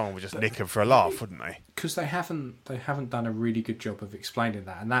 someone would just nick them for a laugh, wouldn't they? Because they haven't done a really good job of explaining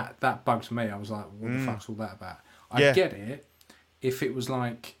that, and that bugged me. I was like, what the fuck's all that about? I get it if it was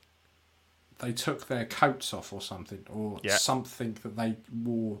like they took their coats off or something, or something that they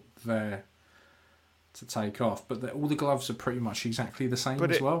wore there to take off, but all the gloves are pretty much exactly the same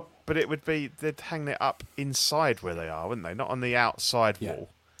as well. But it would be, they'd hang it up inside where they are, wouldn't they? Not on the outside wall.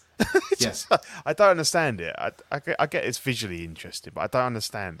 Yes. I don't understand it. I get it's visually interesting, but I don't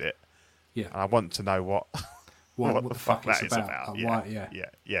understand it. Yeah. And I want to know what the fuck that it's is about. about.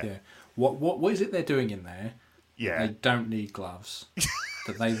 Yeah. What is it they're doing in there? Yeah. They don't need gloves.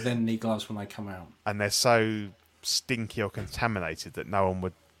 That they then need gloves when they come out. And they're so stinky or contaminated that no one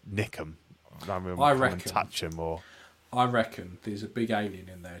would nick them. No one would come and touch them or... I reckon there's a big alien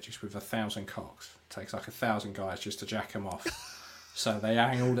in there just with 1,000 cocks. It takes like 1,000 guys just to jack them off. So they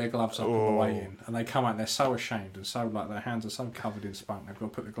hang all their gloves up on the way in, and they come out and they're so ashamed and so like their hands are so covered in spunk they've got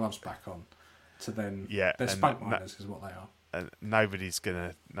to put the gloves back on. To then they're spunk miners is what they are. And nobody's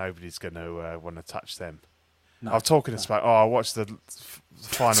gonna want to touch them. No, I'm talking about. I watched the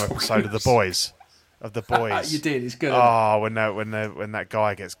final episode of The Boys. You did. It's good. Oh, when that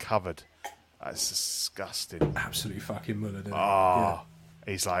guy gets covered, that's disgusting. Absolutely fucking mullered. Oh,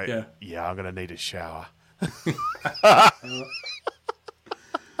 he's like, I'm gonna need a shower.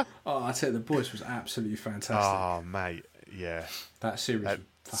 I tell you, The Boys was absolutely fantastic. Oh, mate, yeah. That series.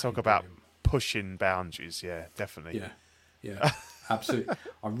 Talk about pushing boundaries. Yeah, definitely. Yeah, absolutely.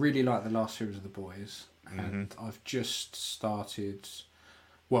 I really like the last series of The Boys, and I've just started.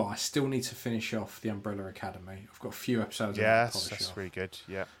 Well, I still need to finish off The Umbrella Academy. I've got a few episodes. Yes, that's really good.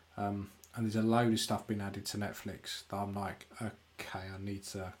 Yeah. And there's a load of stuff being added to Netflix that I'm like, okay, I need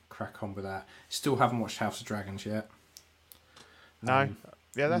to crack on with that. Still haven't watched House of Dragons yet. No.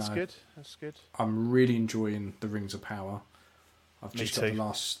 That's good. That's good. I'm really enjoying The Rings of Power. I've just got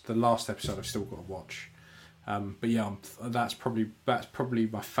the last episode I've still got to watch. But yeah, that's probably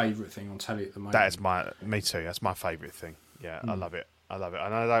my favourite thing on telly at the moment. Me too. That's my favourite thing. Yeah, I love it. And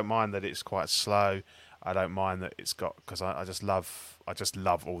I don't mind that it's quite slow. I don't mind that it's got, because I just love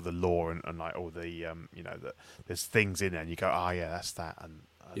all the lore and like all the that there's things in there and you go, that's that, and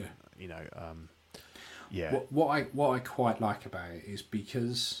What I quite like about it is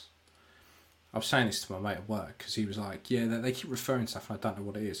because I was saying this to my mate at work because he was like, they keep referring to stuff and I don't know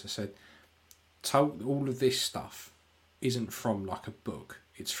what it is. I said, all of this stuff isn't from like a book.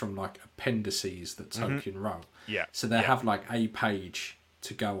 It's from like appendices that Tolkien wrote. Yeah. So they have like a page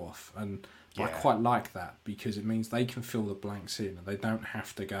to go off, and I quite like that because it means they can fill the blanks in and they don't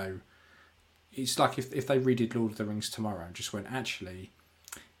have to go. It's like if they redid Lord of the Rings tomorrow and just went, actually,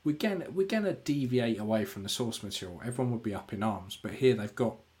 we're gonna deviate away from the source material. Everyone would be up in arms, but here they've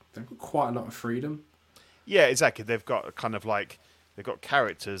got quite a lot of freedom. Yeah, exactly. They've got kind of like they've got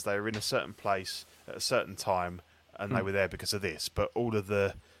characters. They were in a certain place at a certain time, and they were there because of this. But all of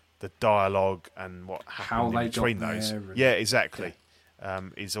the dialogue and what happened in between those, exactly,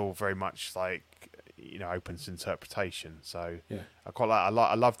 is all very much like open to interpretation. So Yeah. I quite like.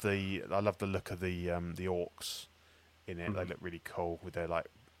 I love the look of the orcs in it. Mm-hmm. They look really cool with their like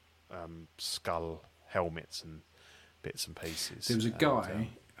skull helmets and bits and pieces. There was a guy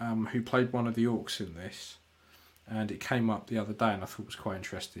who played one of the orcs in this, and it came up the other day, and I thought it was quite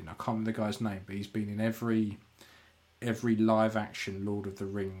interesting. I can't remember the guy's name, but he's been in every live action Lord of the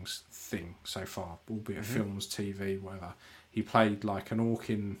Rings thing so far, albeit films, TV, whatever. He played like an orc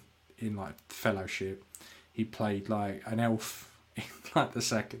in like Fellowship. He played like an elf in like the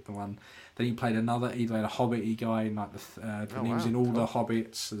second one. Then he played he played a hobbity guy in like and he was in all the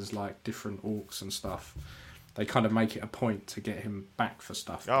hobbits as like different orcs and stuff. They kind of make it a point to get him back for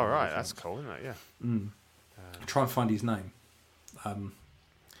stuff. Oh right, that's cool, isn't it? Yeah. Try and find his name.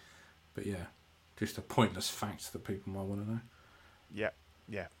 But yeah, just a pointless fact that people might want to know.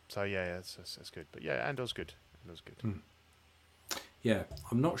 Yeah. So yeah, that's good. But yeah, Andor's good. Andor's good. Yeah,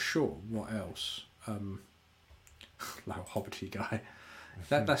 I'm not sure what else. Like hobbity guy.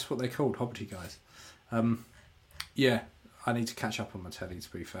 That's what they're called, hobbity guys. Yeah, I need to catch up on my telly, to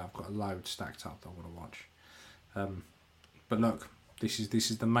be fair. I've got a load stacked up that I want to watch. But look, this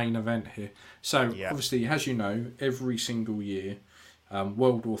is the main event here. So obviously, as you know, every single year,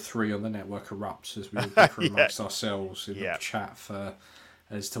 World War III on the network erupts as we all bicker amongst ourselves in the chat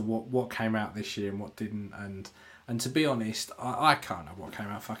as to what came out this year and what didn't. And to be honest, I can't know what came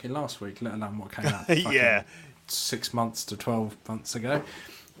out fucking last week, let alone what came out fucking 6 months to 12 months ago.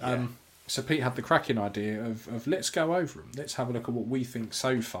 So Pete had the cracking idea of let's go over them. Let's have a look at what we think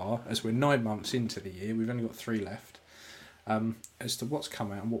so far, as we're 9 months into the year. We've only got 3 left. As to what's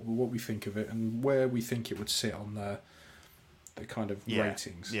come out and what we think of it and where we think it would sit on the kind of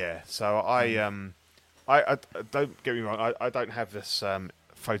ratings. Yeah. So I don't get me wrong. I don't have this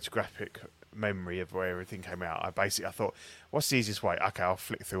photographic memory of where everything came out. I thought, what's the easiest way? Okay, I'll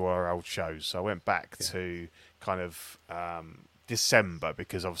flick through our old shows. So I went back to kind of December,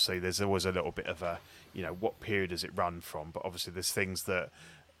 because obviously there's always a little bit of a, what period does it run from? But obviously there's things that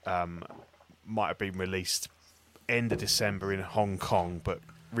might have been released end of December in Hong Kong, but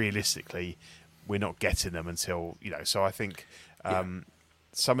realistically we're not getting them until, so I think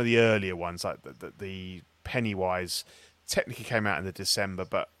some of the earlier ones, like the Pennywise, technically came out in the December,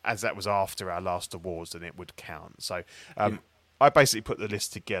 but as that was after our last awards, then it would count. So I basically put the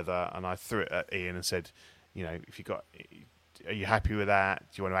list together and I threw it at Ian and said, are you happy with that?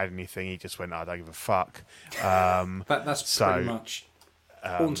 Do you want to add anything? He just went, I don't give a fuck. That's pretty much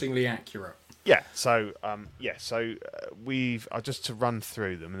hauntingly accurate. Yeah. So we've just to run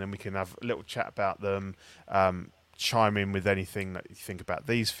through them, and then we can have a little chat about them. Chime in with anything that you think about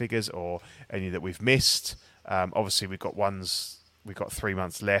these figures or any that we've missed. Obviously, we've got 3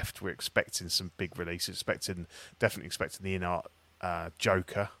 months left. We're expecting some big releases. Definitely expecting the in-art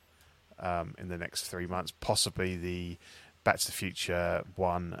Joker in the next 3 months. Possibly the Back to the Future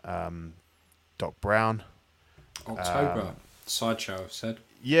one, Doc Brown. October Sideshow have said.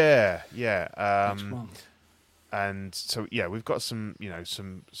 Yeah. Next month. And so we've got some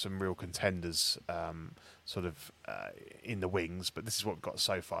real contenders in the wings, but this is what we've got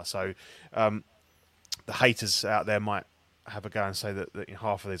so far. So the haters out there might have a go and say that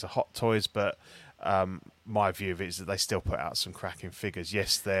half of these are hot toys, but my view of it is that they still put out some cracking figures.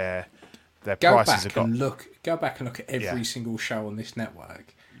 Yes, their prices have got. Go back and look at every single show on this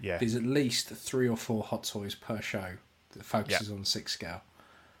network. Yeah, there's at least 3 or 4 hot toys per show that focuses on 6 scale.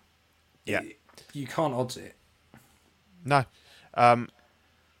 Yeah, you can't odds it. No.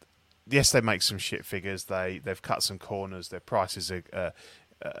 Yes, they make some shit figures. They've cut some corners. Their prices are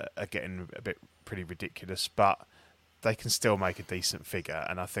getting a bit pretty ridiculous, but they can still make a decent figure.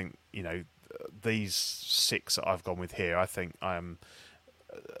 And I think these 6 that I've gone with here, I think I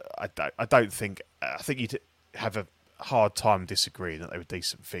think you'd have a hard time disagreeing that they were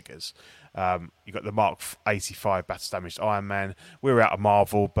decent figures. You got the Mark 85 battle damaged Iron Man. We're out of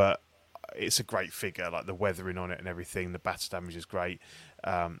Marvel, but it's a great figure. Like the weathering on it and everything. The battle damage is great.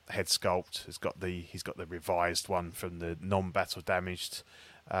 Head sculpt he's got the revised one from the non-battle damaged.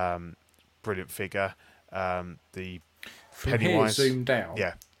 Brilliant figure. The from Pennywise, here zoomed out.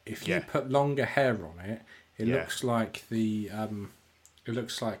 Yeah. If you put longer hair on it, it looks like the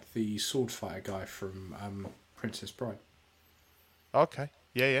sword fighter guy from Princess Bride. Okay.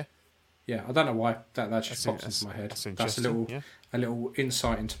 Yeah. Yeah, I don't know why that just pops into my head. That's a little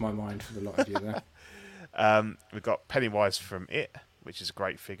insight into my mind for the lot of you there. We've got Pennywise from It, which is a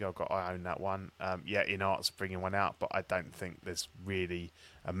great figure. I own that one. In-art's bringing one out, but I don't think there's really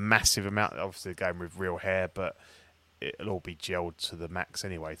a massive amount. Obviously, they're going with real hair, but it'll all be gelled to the max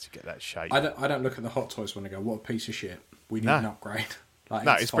anyway to get that shape. I don't look at the hot toys when I go, what a piece of shit. We need an upgrade.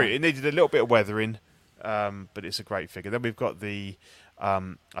 It's pretty. It needed a little bit of weathering. but it's a great figure. Then we've got the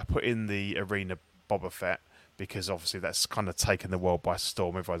I put in the Arena Boba Fett because obviously that's kind of taken the world by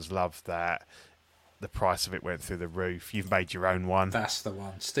storm. Everyone's loved that. The price of it went through the roof. You've made your own one. That's the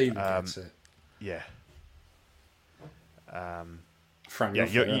one. Stephen gets it. Yeah. Frank, you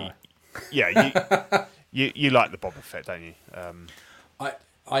like the Boba Fett, don't you?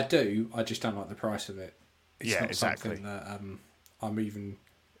 I do. I just don't like the price of it. It's Yeah, not exactly. something that I'm even.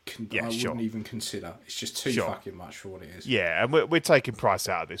 Yeah, I sure. wouldn't even consider. It's just too Sure. fucking much for what it is. Yeah, and we're taking price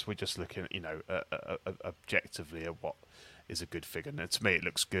out of this. We're just looking, objectively at what is a good figure. And to me, it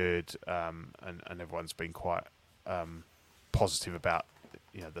looks good, and everyone's been quite positive about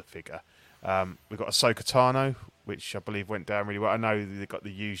the figure. We've got Ahsoka Tano, which I believe went down really well. I know they got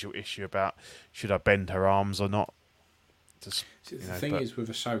the usual issue about should I bend her arms or not. Just, See, the thing is with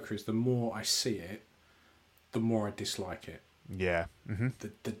Ahsoka is the more I see it, the more I dislike it. Yeah. Mm-hmm.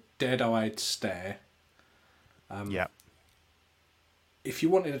 The dead-eyed stare. Yeah. If you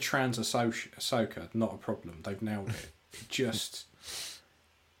wanted a trans Ahsoka, not a problem. They've nailed it. It just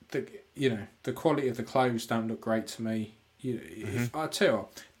the quality of the clothes don't look great to me. If I tell you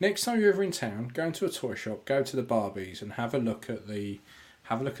what, next time you're ever in town, go into a toy shop, go to the Barbies, and have a look at the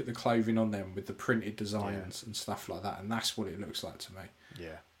clothing on them with the printed designs and stuff like that, and that's what it looks like to me.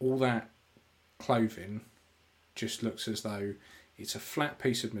 Yeah. All that clothing just looks as though it's a flat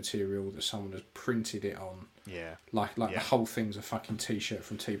piece of material that someone has printed it on. Yeah. Like the whole thing's a fucking t-shirt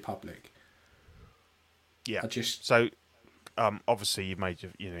from TeePublic. Yeah. I just So, obviously, you've made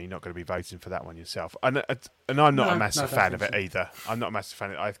you're not going to be voting for that one yourself, and I'm not a massive fan of it either. I'm not a massive fan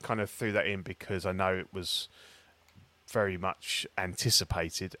of it. I kind of threw that in because I know it was very much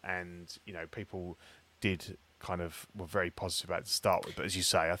anticipated, and people were very positive about it to start with. But as you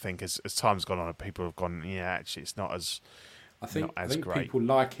say, I think as time's gone on, people have gone, actually, it's not as I think great. People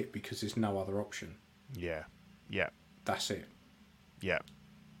like it because there's no other option. Yeah. That's it.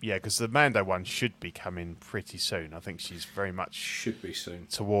 Yeah, because the Mando one should be coming pretty soon. I think she's very much Should be soon.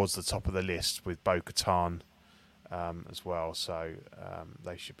 towards the top of the list with Bo-Katan as well. So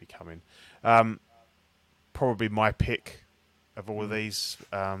they should be coming. Probably my pick of all of these,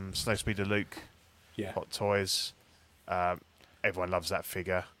 Snowspeeder Luke, Yeah. Hot Toys. Everyone loves that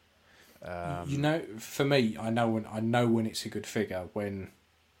figure. For me, I know when it's a good figure when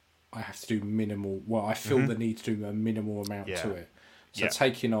I have to do minimal. Well, I feel the need to do a minimal amount Yeah. to it. So Yeah.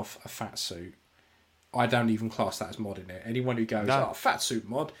 taking off a fat suit, I don't even class that as modding it. Anyone who goes, No. "Oh, fat suit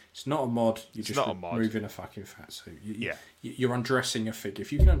mod," it's not a mod. You're just not a mod. removing a fucking fat suit. Yeah. You're undressing a figure.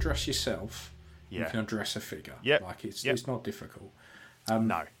 If you can undress yourself, you Yeah. can undress a figure. Yep. Like it's Yep. not difficult.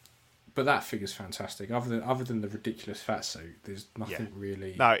 No. But that figure's fantastic. Other than the ridiculous fat suit, there's nothing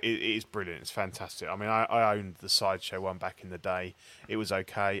really. No, it is brilliant. It's fantastic. I mean, I owned the Sideshow one back in the day. It was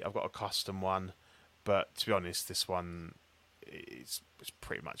okay. I've got a custom one, but to be honest, this one it's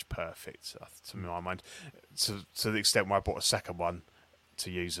pretty much perfect to my mind. To the extent where I bought a second one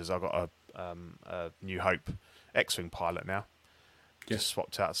to use as I got a New Hope X-wing pilot now. Yeah. Just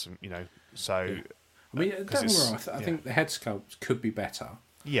swapped out some, So Yeah. I mean, don't get me wrong. I think the head sculpt could be better.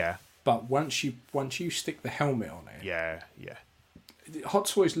 yeah, But once you stick the helmet on it, yeah. Hot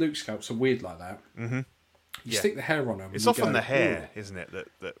Toys Luke sculpts are weird like that. Mm-hmm. You stick the hair on them. It's and you often go, the hair, "Ooh." isn't it? That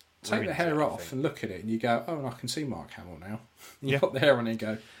Take the ruins hair it, I off think. and look at it, and you go, "Oh, and I can see Mark Hamill now." And you Yeah. put the hair on and you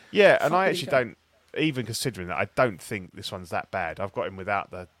go, Yeah, and Fuck I you actually go. don't, even considering that, I don't think this one's that bad. I've got him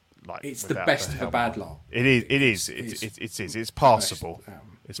without the "It's the without best of the helmet bad on. lot." It is. It's passable. best,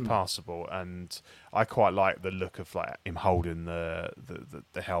 It's passable, and I quite like the look of him holding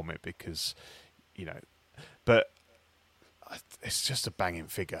the helmet because, but it's just a banging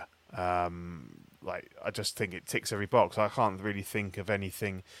figure. I just think it ticks every box. I can't really think of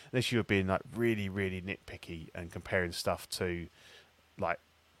anything unless you were being really, really nitpicky and comparing stuff to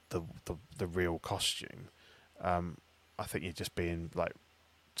the real costume. I think you're just being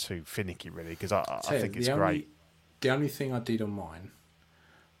too finicky, really, because I think it's great. The only thing I did on mine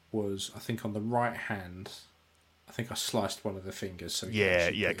was, I think on the right hand, I think I sliced one of the fingers. So Yeah,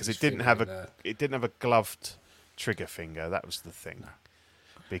 because it didn't have a gloved trigger finger. That was the thing,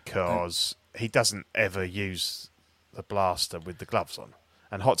 because he doesn't ever use the blaster with the gloves on,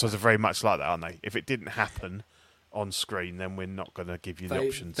 and Hot Toys are very much like that, aren't they? If it didn't happen on screen, then we're not going to give you the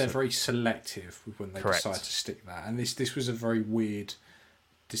option. They're very selective with when they Correct. decide to stick that, and this was a very weird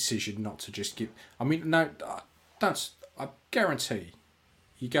decision not to just give. I mean, no, I guarantee.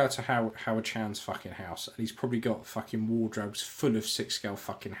 You go to Howard Chan's fucking house, and he's probably got fucking wardrobes full of 6-scale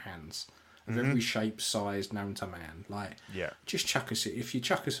fucking hands of every shape, size known to man. Just chuck us it. If you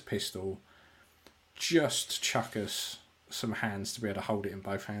chuck us a pistol, just chuck us some hands to be able to hold it in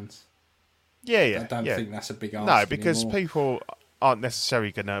both hands. I don't think that's a big ask. No, because anymore. people aren't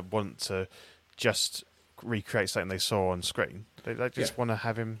necessarily going to want to just recreate something they saw on screen. They just want to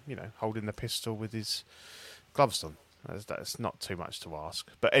have him, holding the pistol with his gloves on. That's not too much to ask.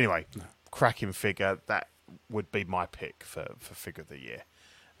 But anyway, cracking figure. That would be my pick for figure of the year.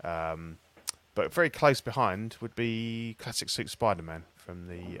 But very close behind would be Classic Suit Spider-Man from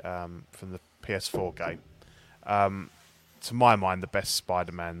the PS4 game. To my mind, the best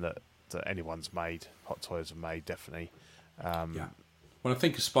Spider-Man that anyone's made. Hot Toys have made, definitely. When I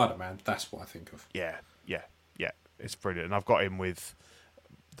think of Spider-Man, that's what I think of. Yeah. It's brilliant. And I've got him with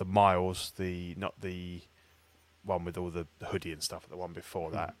the Miles, not the one with all the hoodie and stuff, the one before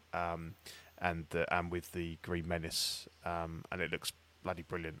that, and with the Green Menace, and it looks bloody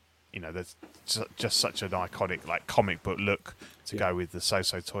brilliant. There's just such an iconic comic book look to go with the So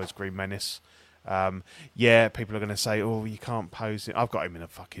Toys Green Menace. People are going to say, "Oh, you can't pose it." I've got him in a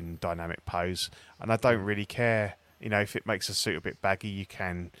fucking dynamic pose, and I don't really care. If it makes a suit a bit baggy, you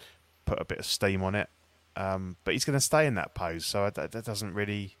can put a bit of steam on it. But he's going to stay in that pose, so that doesn't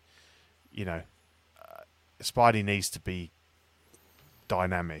really, Spidey needs to be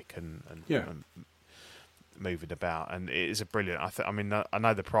dynamic and moving about, and it is a brilliant. I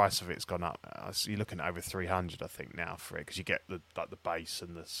know the price of it's gone up. You're looking at over 300, I think, now for it, because you get the base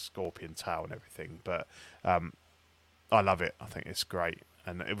and the scorpion tail and everything. But I love it. I think it's great,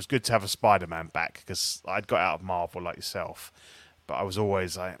 and it was good to have a Spider-Man back, because I'd got out of Marvel like yourself, but I was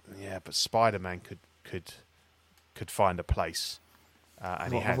always like, but Spider-Man could find a place,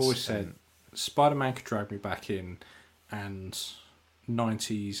 and he has. I've always said Spider-Man could drag me back in, and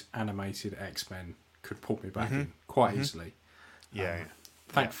 90s animated X-Men could pull me back in quite easily.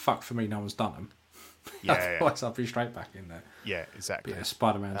 Thank fuck for me, no one's done them. Otherwise, I'll be straight back in there. Yeah, exactly. But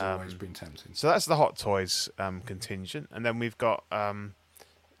Spider-Man's always been tempting. So that's the Hot Toys contingent, and then we've got the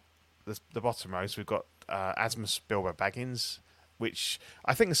bottom rows. We've got Asmus Bilbo Baggins, which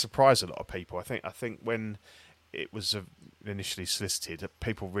I think has surprised a lot of people. I think when it was initially solicited,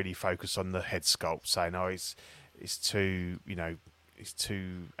 people really focused on the head sculpt, saying, "Oh, it's too, he's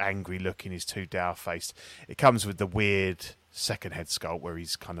too angry looking, he's too dour-faced." It comes with the weird second head sculpt where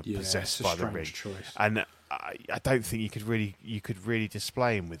he's kind of possessed by the ring, choice. and I don't think you could really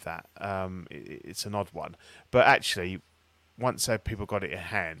display him with that. It's an odd one, but actually, once people got it in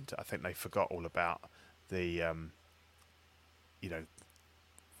hand, I think they forgot all about the.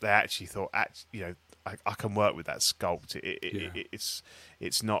 They actually thought, I can work with that sculpt.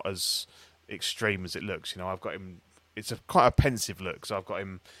 It's not as extreme as it looks. I've got him. It's quite a pensive look. So I've got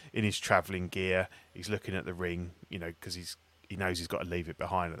him in his travelling gear. He's looking at the ring, because he knows he's got to leave it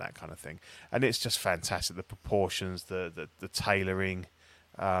behind and that kind of thing. And it's just fantastic. The proportions, the tailoring.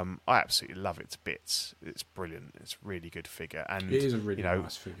 I absolutely love it to bits. It's brilliant. It's a really good figure. And it is a really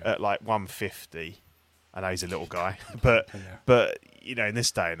nice figure. At 150. I know he's a little guy, but in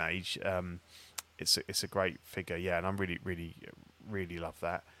this day and age, it's a great figure, and I'm really, really, really love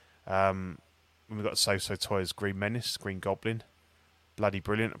that. We've got So Toys Green Menace, Green Goblin, bloody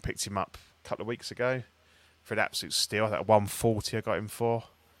brilliant. I picked him up a couple of weeks ago for an absolute steal. I think 140 I got him for.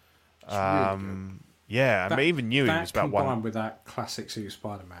 Really even new he was about one. Combined with that classic suit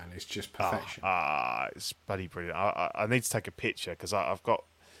Spider-Man is just perfection. It's bloody brilliant. I need to take a picture, because I've got.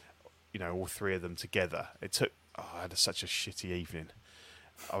 All three of them together. It took. I had such a shitty evening.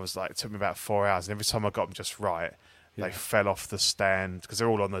 It took me about 4 hours, and every time I got them just right, they fell off the stand, because they're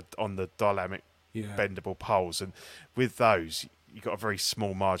all on the dynamic bendable poles, and with those you've got a very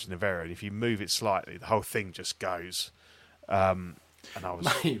small margin of error, and if you move it slightly, the whole thing just goes. And I was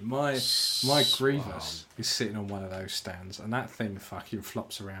my Grievous is sitting on one of those stands, and that thing fucking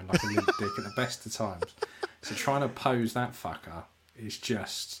flops around like a limp dick at the best of times. So trying to pose that fucker. It's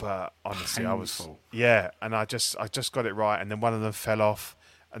just. But honestly, painful. And I just got it right, and then one of them fell off,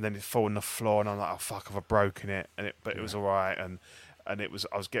 and then it fell on the floor, and I'm like, oh fuck, have I broken it? But it was all right, and I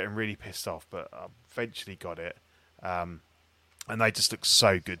was getting really pissed off, but I eventually got it, and they just look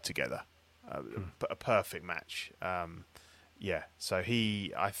so good together, a perfect match. So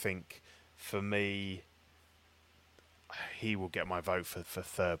I think for me, he will get my vote for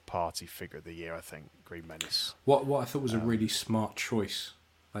third party figure of the year. I think Green Menace. What I thought was a really smart choice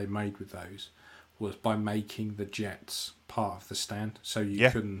they made with those was by making the jets part of the stand, so you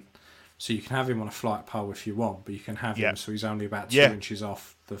can have him on a flight pole if you want, but you can have him so he's only about 2 inches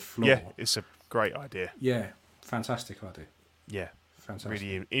off the floor. Yeah, it's a great idea. Yeah, fantastic idea. Yeah,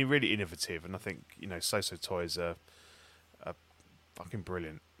 fantastic. Really innovative, and I think So Toys are fucking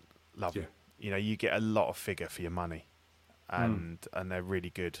brilliant. Love it. You get a lot of figure for your money. And they're really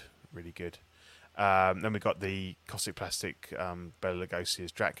good, really good. Then we've got the Cosmic Plastic Bela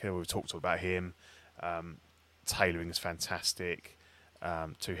Lugosi's Dracula. We've talked all about him. Tailoring is fantastic.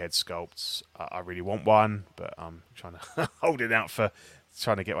 2 head sculpts. I really want one, but I'm trying to hold it out for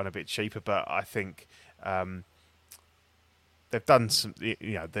trying to get one a bit cheaper. But I think they've done some.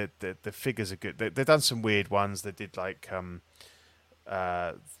 The figures are good. They've done some weird ones. They did like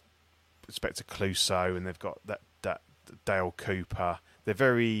Inspector Clouseau, and they've got that Dale Cooper. They're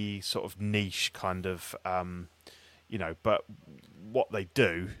very sort of niche kind of, but what they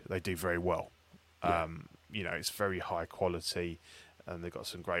do very well. Yeah. It's very high quality, and they've got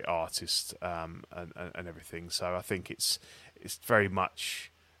some great artists and everything. So I think it's very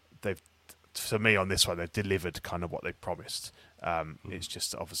much for me on this one they've delivered kind of what they promised. It's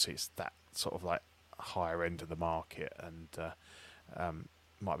just obviously it's that sort of like higher end of the market, and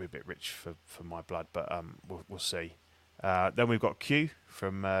might be a bit rich for my blood, but we'll see. Then we've got Q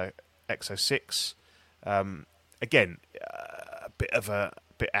from Exo 6. Again, a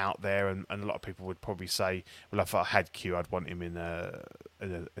bit out there, and a lot of people would probably say, well, if I had Q, I'd want him in a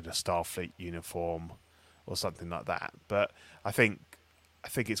Starfleet uniform or something like that. But I think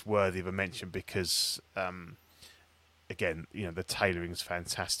it's worthy of a mention because, again, the tailoring is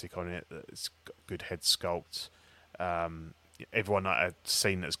fantastic on it. It's got good head sculpt. Everyone I've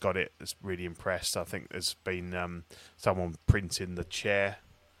seen that's got it is really impressed. I think there's been someone printing the chair.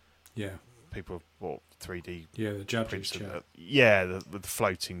 Yeah. People have bought 3D. Yeah, the judge's chair. The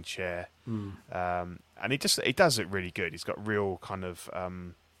floating chair. And he does it really good. He's got real kind of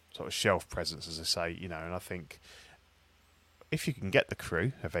sort of shelf presence, as I say, and I think if you can get the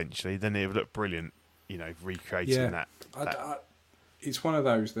crew eventually, then it would look brilliant, recreating that. It's one of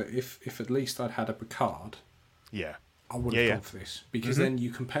those that if at least I'd had a Picard, I would have gone for this, because then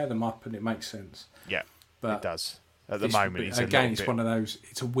you compare them up and it makes sense. Yeah, but it does. At the moment, it's one of those.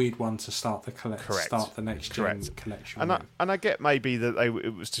 It's a weird one to start the next gen collection. And I get maybe that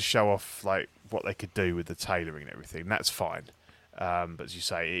it was to show off like what they could do with the tailoring and everything. That's fine, but as you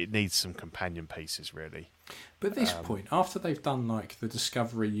say, it needs some companion pieces, really. But at this point, after they've done like the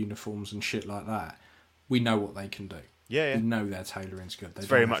Discovery uniforms and shit like that, we know what they can do. Yeah. We know their tailoring's good. It's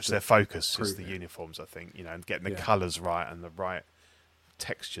very much their focus is the uniforms, I think, and getting the colours right and the right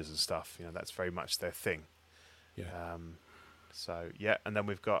textures and stuff. That's very much their thing. Yeah. And then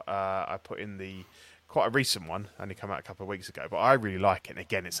we've got I put in the quite a recent one, only come out a couple of weeks ago, but I really like it. And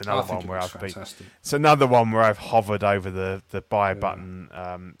again, it's another one where it's another one where I've hovered over the buy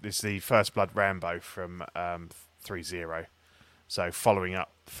button. It's the First Blood Rambo from 3.0. So following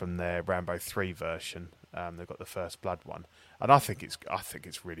up from their Rambo 3 version, they've got the First Blood one, and I think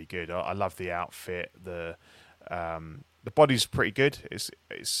it's really good. I love the outfit. The body's pretty good.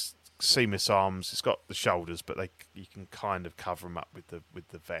 It's seamless arms. It's got the shoulders, but you can kind of cover them up with the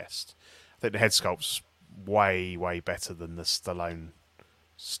vest. I think the head sculpt's way better than the Stallone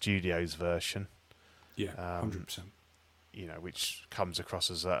Studios version. Yeah, 100%. Which comes across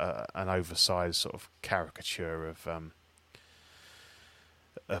as an oversized sort of caricature of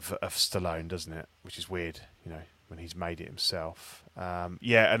Stallone, doesn't it? Which is weird, when he's made it himself. And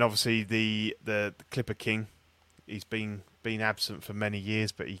obviously the Clipper King, he's been absent for many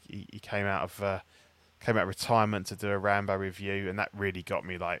years, but he came out of retirement to do a Rambo review, and that really got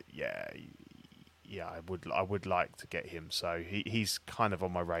me like, I would like to get him. So he's kind of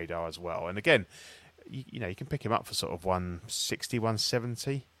on my radar as well. And again, you can pick him up for sort of 160,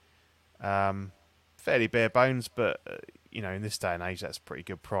 170. Fairly bare bones, but in this day and age, that's a pretty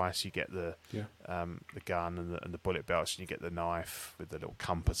good price. You get the gun and the bullet belts, and you get the knife with the little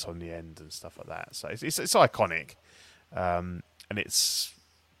compass on the end and stuff like that. So it's iconic, and it's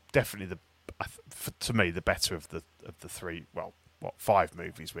definitely to me the better of the 3. Well, 5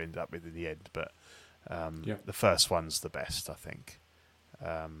 movies we ended up with in the end, but the first one's the best, I think.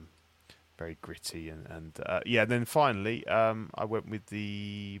 Very gritty and then finally I went with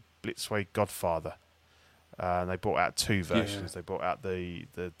the Blitzway Godfather. They brought out 2 versions. They brought out the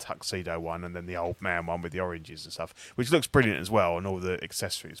tuxedo one and then the old man one with the oranges and stuff, which looks brilliant as well, and all the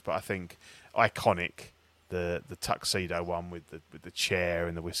accessories. But I think iconic the tuxedo one with the chair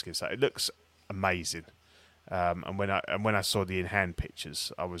and the whiskers. So it looks amazing. And when I saw the in hand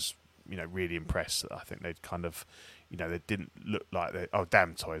pictures, I was really impressed. I think they'd kind of they didn't look like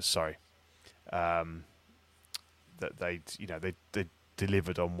Damn Toys, sorry. That they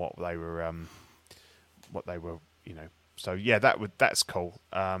delivered on what they were. So that's cool.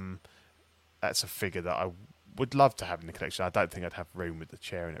 That's a figure that I would love to have in the collection. I don't think I'd have room with the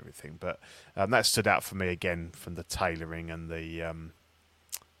chair and everything, but that stood out for me again from the tailoring and the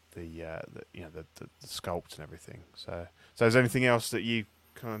sculpt and everything. So is there anything else that you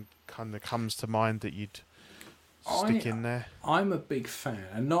kind of comes to mind that you'd stick in there? I'm a big fan,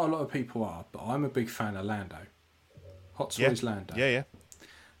 and not a lot of people are, but I'm a big fan of Lando. Hot Toys Lando. Yeah.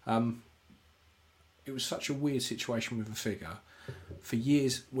 It was such a weird situation with a figure. For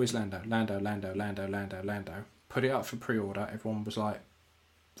years, where's Lando? Lando. Put it up for pre-order. Everyone was like,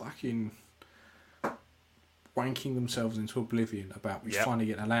 fucking wanking themselves into oblivion about we finally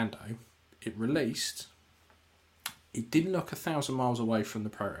getting a Lando. It released. It didn't look 1,000 miles away from the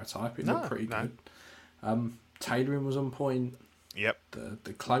prototype. It looked pretty good. Tailoring was on point. Yep.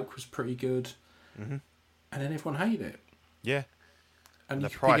 The cloak was pretty good. Mm-hmm. And then everyone hated it. Yeah. And the you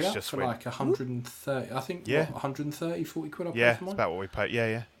could price pick it up just for went, like 130. I think, Yeah. 130, 40 quid I paid Yeah, for it's mine. about what we paid.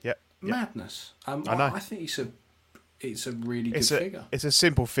 Yeah. Madness. I know. I think it's a really good figure. It's a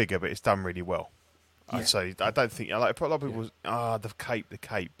simple figure, but it's done really well. Yeah. I'd say. I don't think, like, a lot of people, the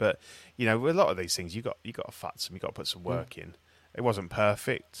cape. But, with a lot of these things, you got to futz them, you got to put some work in. It wasn't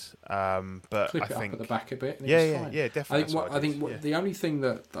perfect, but Clip I it think up at the back a bit. And yeah, it was fine. definitely. I think the only thing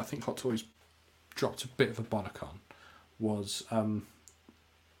that I think Hot Toys dropped a bit of a bollock on was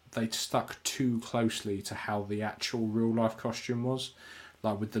they stuck too closely to how the actual real life costume was,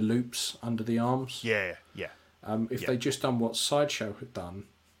 like with the loops under the arms. Yeah. If they just done what Sideshow had done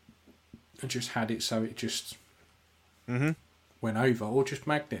and just had it so it just went over, or just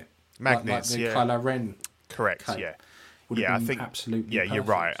magnets, like the Kylo Ren. Correct. cape. Yeah. Would have Yeah, I been think absolutely Yeah, you're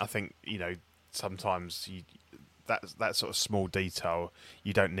right. perfect. I think sometimes that sort of small detail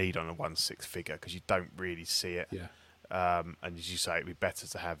you don't need on a 1/6 figure because you don't really see it. Yeah. And as you say, it'd be better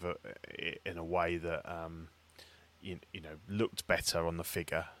to have it in a way that looked better on the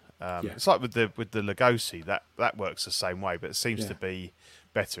figure. It's like with the Lugosi, that works the same way, but it seems to be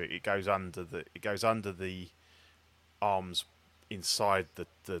better. It goes under the arms inside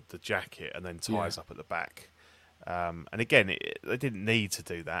the jacket and then ties up at the back. And again, they didn't need to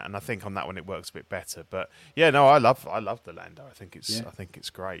do that, and I think on that one it works a bit better. But I love the Lando. I think it's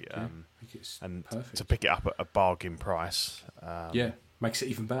great. I think it's and perfect. to pick it up at a bargain price. Makes it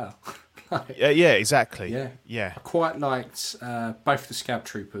even better. Yeah, exactly. I quite liked both the Scout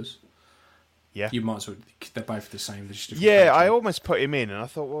Troopers. Yeah, you might as well. They're both the same. They're just different I packaging. almost put him in, and I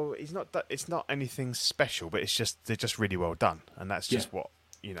thought, well, he's not. It's not anything special, but they're just really well done, and that's just what.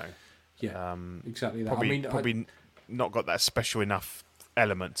 Yeah, exactly that. Probably not got that special enough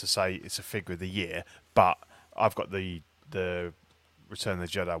element to say it's a figure of the year, but I've got the Return of the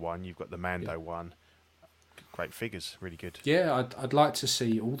Jedi one, you've got the Mando one. Great figures, really good. Yeah, I'd like to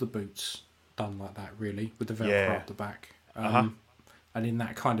see all the boots done like that, really, with the Velcro up the back, and in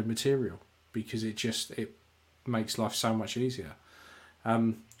that kind of material, because it makes life so much easier.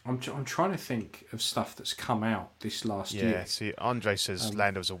 I'm trying to think of stuff that's come out this last year. Yeah, see, Andre says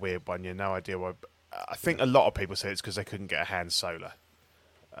Lando's a weird one. You have no idea why. I think a lot of people say it's because they couldn't get a Han Solo.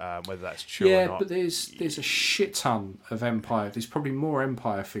 Whether that's true or not. Yeah, but there's a shit ton of Empire. There's probably more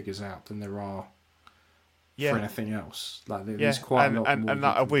Empire figures out than there are for anything else. Like there's quite a lot more. And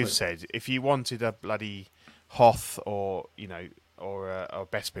like we've said, if you wanted a bloody Hoth or a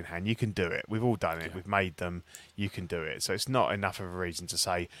Bespin hand, you can do it. We've all done it. Yeah. We've made them. You can do it. So it's not enough of a reason to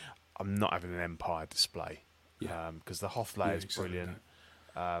say I'm not having an Empire display. Yeah. Because the Hoth layer is brilliant.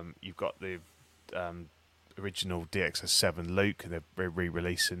 You've got the original DX7 Luke, and they're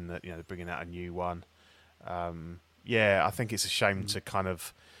re-releasing that. They're bringing out a new one. I think it's a shame to kind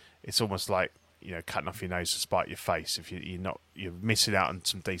of. It's almost like cutting off your nose to spite your face. If you're missing out on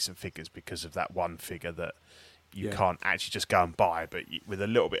some decent figures because of that one figure that. You can't actually just go and buy, but with a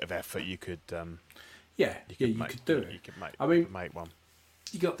little bit of effort, you could. You could do it. You could make one.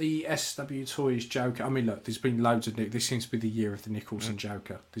 You got the SW Toys Joker. I mean, look, there's been loads of. This seems to be the year of the Nicholson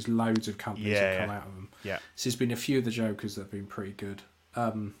Joker. There's loads of companies that come out of them. Yeah. So there's been a few of the Jokers that have been pretty good.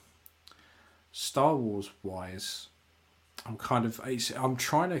 Star Wars wise, I'm trying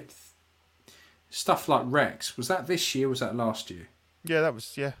to. Stuff like Rex, was that this year? Or was that last year? Yeah, that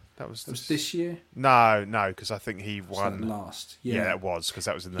was this year. No, because I think he won last. Yeah, that was because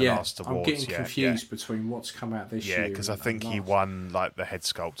that was in the last awards. I'm getting confused between what's come out this year. Yeah, because I think he won like the head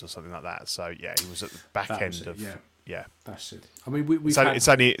sculpt or something like that. So he was at the back end of. Yeah, that's it. I mean,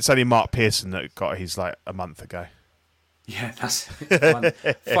 it's only Mark Pearson that got his like a month ago. Yeah, that's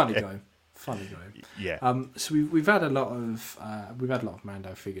funny going. Yeah. So we've had a lot of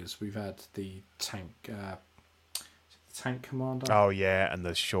Mando figures. We've had the tank commander. Oh yeah, and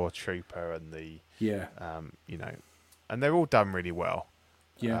the Shore Trooper and the and they're all done really well.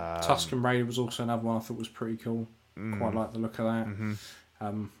 Yeah, Tusken Raider was also another one I thought was pretty cool. Quite like the look of that.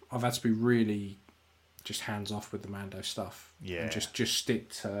 Mm-hmm. I've had to be really just hands off with the Mando stuff. Yeah, and just stick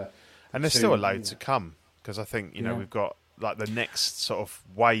to. And there's still a load to come because I think we've got like the next sort of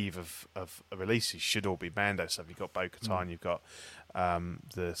wave of releases should all be Mando stuff. You've got Bo-Katan, you've got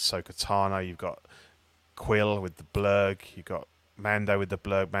the Ahsoka Tano, you've got Quill with the blurg, you've got Mando with the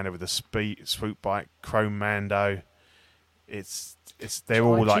blurg, Mando with the swoop bike, Chrome Mando. They're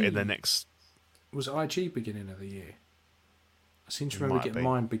all like in the next. Was IG beginning of the year? I seem to It remember might getting be.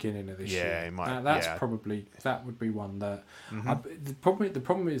 mine beginning of this year. Yeah, it might. That's yeah. probably, that would be one that. Mm-hmm. The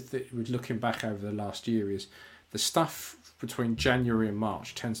problem is that with looking back over the last year is the stuff between January and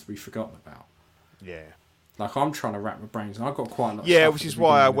March tends to be forgotten about. Yeah. Like I'm trying to wrap my brains, and I've got quite a lot. Of Yeah, stuff which at is the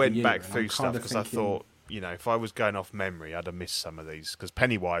why I beginning of the went year, back and through I'm stuff kind of because I thinking, thought, if I was going off memory, I'd have missed some of these because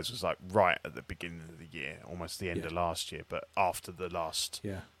Pennywise was like right at the beginning of the year, almost the end of last year, but after the last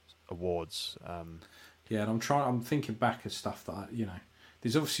awards. Yeah, and I'm thinking back at stuff that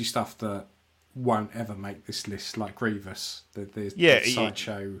there's obviously stuff that won't ever make this list, like Grievous. There's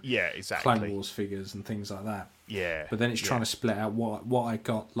Sideshow, exactly. Clone Wars figures and things like that. Yeah, but then it's trying to split out what I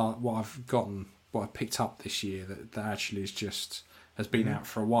got, like what I've gotten, what I picked up this year that actually has been out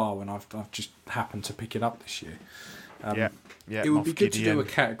for a while, and I've just happened to pick it up this year. It would be good to do a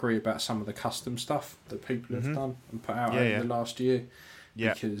category about some of the custom stuff that people have done and put out over the last year,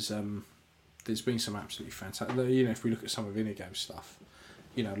 because there's been some absolutely fantastic. If we look at some of Inigo's stuff,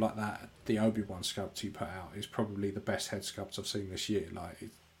 like that, the Obi-Wan sculpt you put out is probably the best head sculpt I've seen this year. Like,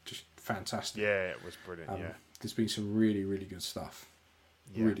 it's just fantastic. Yeah, it was brilliant. There's been some really, really good stuff.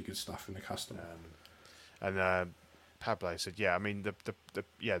 Really good stuff in the custom. And Pablo said, I mean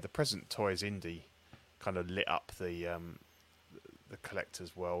the present toys indie kind of lit up the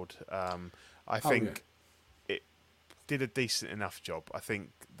collector's world. I think it did a decent enough job. I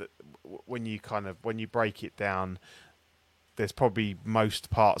think that when you break it down, there's probably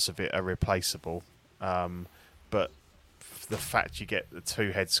most parts of it are replaceable, but the fact you get the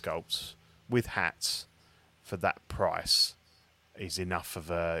 2 head sculpts with hats for that price is enough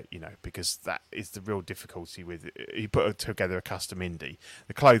of a, because that is the real difficulty with it. You put together a custom indie,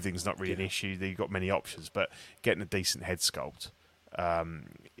 the clothing's not really an issue. You've got many options, but getting a decent head sculpt,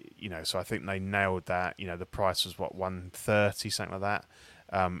 so I think they nailed that. The price was what, $130, something like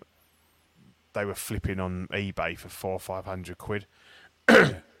that. They were flipping on eBay for 400 or 500 quid.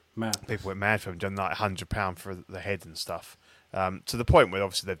 Mad. People went mad for them, done like £100 for the head and stuff. To the point where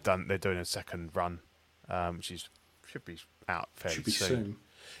obviously they're doing a second run, which should be out fairly soon.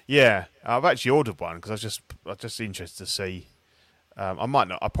 Yeah, I've actually ordered one because I'm just interested to see. I might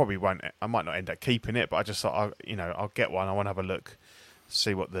not end up keeping it, but I just thought I'll get one. I want to have a look,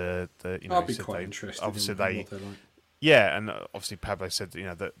 see what the I'd be quite interested. Obviously in what they're like. Yeah, and obviously Pablo said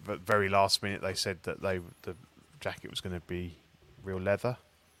that that very last minute they said that the jacket was going to be real leather,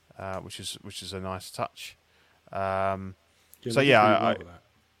 which is a nice touch. So I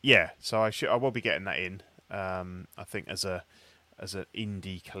will be getting that in. I think as an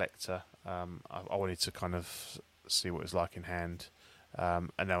indie collector, I wanted to kind of see what it was like in hand, and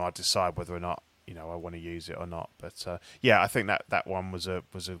then I'll decide whether or not I want to use it or not. But I think that one was a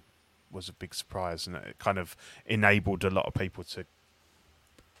big surprise, and it kind of enabled a lot of people to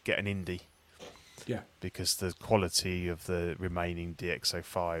get an indie. Yeah, because the quality of the remaining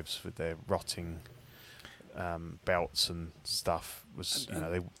DX05s with their rotting belts and stuff was,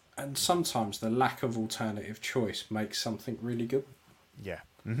 and sometimes the lack of alternative choice makes something really good. Yeah.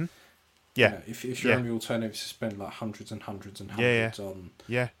 Mm-hmm. Yeah. If your only alternative is to spend like hundreds and hundreds and hundreds on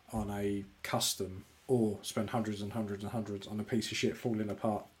a custom, or spend hundreds and hundreds and hundreds on a piece of shit falling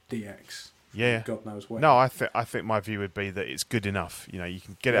apart DX. Yeah. God knows where. No, I think my view would be that it's good enough. You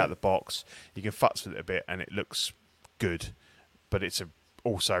can get it out of the box, you can futz with it a bit, and it looks good. But it's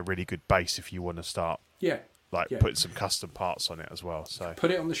also a really good base if you want to start. Yeah. Putting some custom parts on it as well. So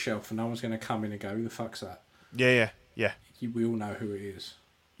put it on the shelf, and no one's going to come in and go, "Who the fuck's that?" Yeah. We all know who it is.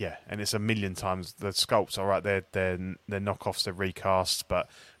 Yeah, and it's a million times the sculpts. All right, they're knockoffs, they're recasts, but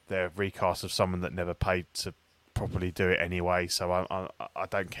they're recasts of someone that never paid to properly do it anyway. So I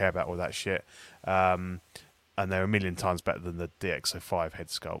don't care about all that shit. And they're a million times better than the DX05 head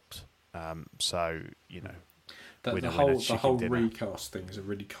sculpt. The whole recast thing is a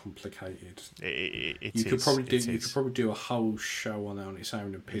really complicated. You could probably do a whole show on that on its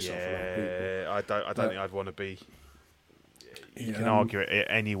own and piss off a lot of people. I don't think I'd want to be. You can argue it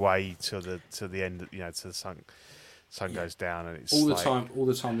any way till the end. Till the sun goes down, and it's all the time.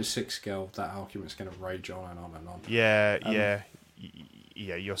 The 6 scale, that argument's going to rage on and on and on. Yeah.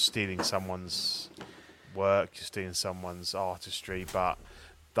 You're stealing someone's work. You're stealing someone's artistry, but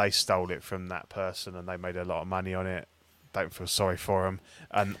they stole it from that person and they made a lot of money on it. don't feel sorry for them,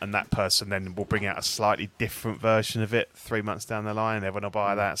 and that person then will bring out a slightly different version of it 3 months down the line. Everyone will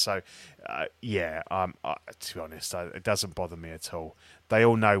buy that. So, to be honest, it doesn't bother me at all. They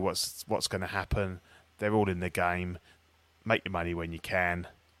all know what's going to happen. They're all in the game. Make your money when you can,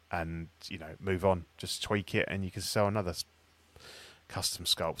 and move on. Just tweak it, and you can sell another custom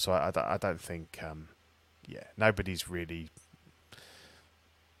sculpt. So I don't think, nobody's really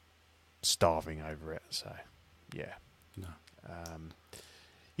starving over it. So, yeah. No.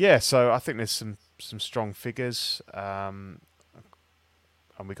 So I think there's some strong figures, and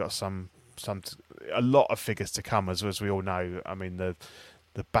we got a lot of figures to come, as we all know. I mean, the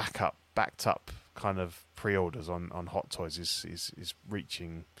backed up kind of pre-orders on Hot Toys is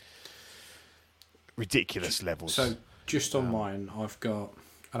reaching ridiculous levels. So just on mine, I've got,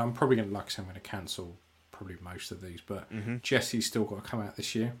 and I'm probably going to cancel probably most of these, but Jesse's still got to come out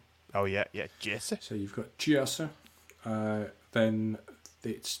this year. Oh yeah, Jesse. So you've got Jesse, then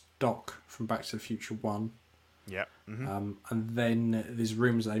it's Doc from Back to the Future 1. Yeah. And then there's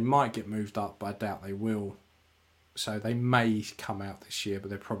rumours they might get moved up, but I doubt they will. So they may come out this year, but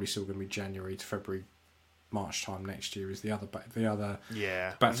they're probably still going to be January to February, March time next year. Is the other Back to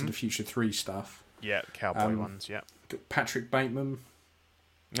the Future 3 stuff. Yeah, cowboy ones. Yeah. Got Patrick Bateman.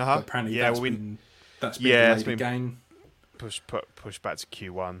 Apparently, that's been delayed again. Pushed back to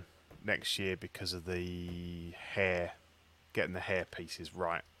Q1 next year because of the hair, getting the hair pieces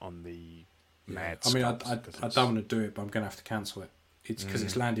right on the mad. I mean, I don't want to do it, but I'm going to have to cancel it. It's because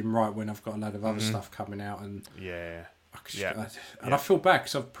it's landing right when I've got a load of other stuff coming out, and I feel bad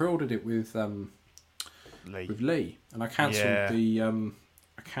because I've pre-ordered it with Lee, and I cancelled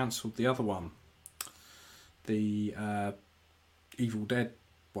the other one, the Evil Dead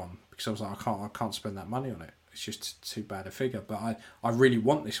one, because I was like, I can't spend that money on it. It's just too bad a figure. But I really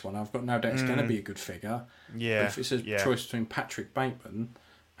want this one. I've got no doubt it's going to be a good figure. Yeah. But if it's a choice between Patrick Bateman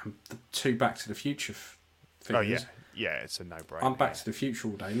and the two Back to the Future figures. It's a no-brainer. I'm Back to the Future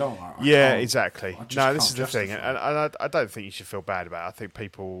all day long. Exactly. No, this is the thing, and I don't think you should feel bad about it. I think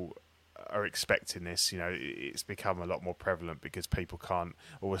people are expecting this. It's become a lot more prevalent because people can't.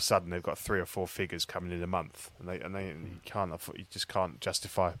 All of a sudden, they've got 3 or 4 figures coming in a month, and you just can't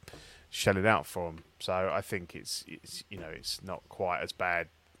justify shelling out for them. So I think it's not quite as bad.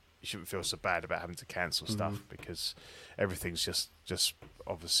 You shouldn't feel so bad about having to cancel stuff because everything's just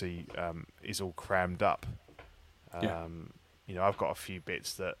obviously is all crammed up. I've got a few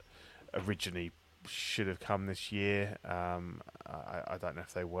bits that originally should have come this year. I don't know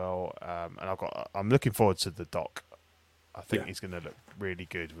if they will. And I'm looking forward to the Doc. I think he's going to look really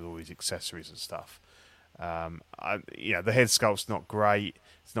good with all his accessories and stuff. The head sculpt's not great.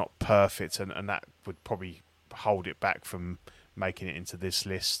 It's not perfect, and that would probably hold it back from making it into this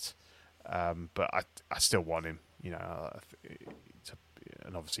list. But I still want him. And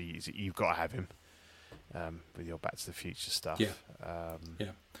obviously you've got to have him. With your Back to the Future stuff.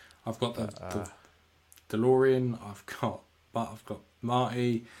 I've got the DeLorean. I've got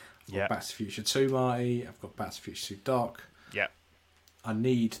Marty. I've got Back to the Future 2 Marty. I've got Back to the Future 2 Doc. Yeah. I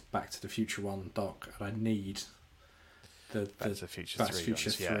need Back to the Future 1 Doc, and I need the Back to the Future Back 3. to the Future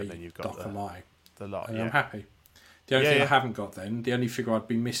 3 and then you've got Doc and Marty. The lot. And I'm happy. The only thing I haven't got then, the only figure I'd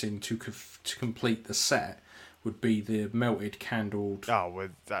be missing to complete the set would be the melted candled. Oh, well,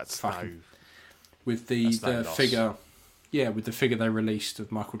 that's fucking, with the figure, with the figure they released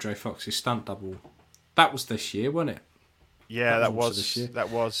of Michael J. Fox's stunt double. That was this year, wasn't it? Yeah, that was this year. That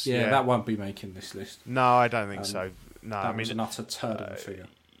was. Yeah, that won't be making this list. No, I don't think so. No, that was an utter turd of a figure.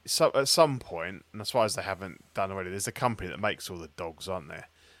 So at some point, and as far as they haven't done already, there's a company that makes all the dogs, aren't there?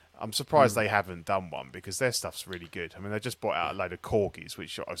 I'm surprised they haven't done one because their stuff's really good. I mean, they just brought out a load of corgis,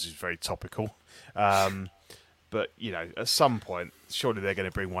 which obviously is very topical. But, at some point, surely they're going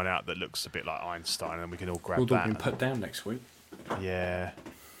to bring one out that looks a bit like Einstein and we can all grab that. All been put down next week. Yeah.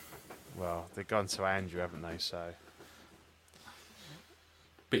 Well, they've gone to Andrew, haven't they? So.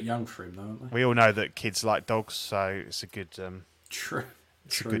 Bit young for him, though, aren't they? We all know that kids like dogs, so it's a good... True.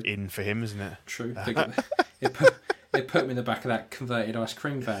 It's a good in for him, isn't it? True. It put him in the back of that converted ice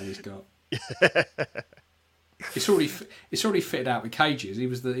cream van he's got. It's already fitted out with cages. He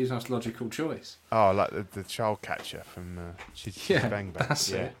was the most logical choice. Oh, like the child catcher from Bang Bang. That's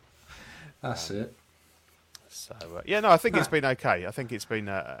it. That's it. So I think it's been okay. I think it's been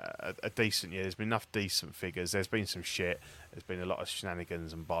a decent year. There's been enough decent figures. There's been some shit. There's been a lot of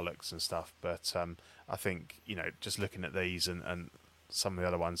shenanigans and bollocks and stuff. But I think just looking at these and some of the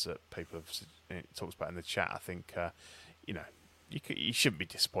other ones that people have talked about in the chat, I think you shouldn't be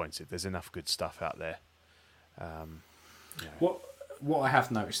disappointed. There's enough good stuff out there. What I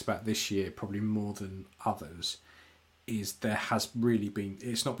have noticed about this year, probably more than others, is there has really been,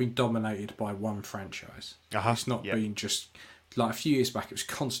 it's not been dominated by one franchise. It's not been just like a few years back. It was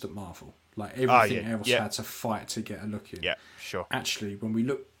constant Marvel. Like everything else had to fight to get a look in. Yeah, sure. Actually, when we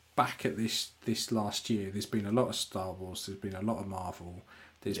look back at this last year, there's been a lot of Star Wars. There's been a lot of Marvel.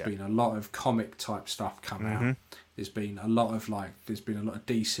 There's been a lot of comic type stuff come out. There's been a lot of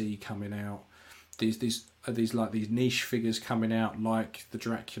DC coming out. There's these niche figures coming out, like the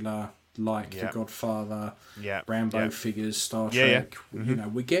Dracula, like the Godfather, Rambo figures, Star Trek. You know,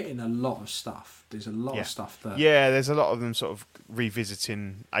 we're getting a lot of stuff. There's a lot of stuff that there's a lot of them sort of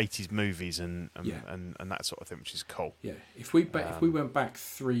revisiting 80s movies and that sort of thing, which is cool. Yeah, if we went back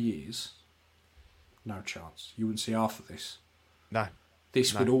 3 years, no chance. You wouldn't see half of this. No.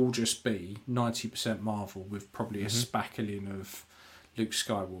 This would all just be 90% Marvel with probably a spackling of Luke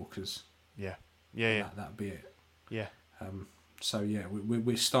Skywalkers. Yeah. That'd be it. Yeah. So yeah,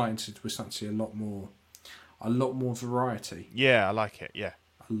 we're starting to see a lot more variety. Yeah, I like it. Yeah.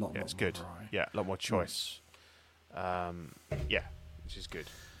 A lot it's more good. variety. Yeah, a lot more choice. Which is good.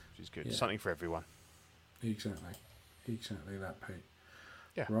 Yeah. Something for everyone. Exactly that, Pete.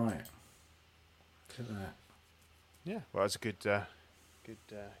 Yeah. Right. Look at that. Yeah. Well, it's a good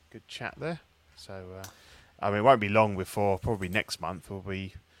chat there. So, I mean, it won't be long before, probably next month, we'll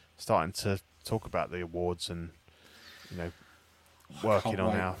be starting to talk about the awards and, you know, working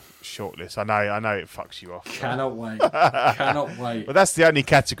on our shortlist. I know it fucks you off. Cannot wait. But that's the only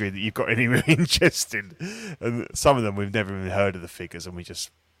category that you've got any real interest in. And some of them we've never even heard of the figures, and we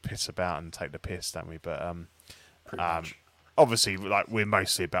just piss about and take the piss, don't we? But obviously, like, we're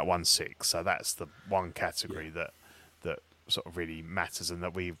mostly about 1/6, so that's the one category that sort of really matters and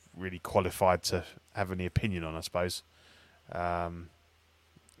that we've really qualified to have any opinion on, I suppose. And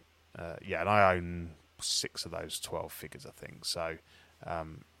I own 6 of those 12 figures, I think. So,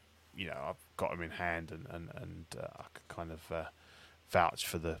 you know, I've got them in hand, and I can kind of vouch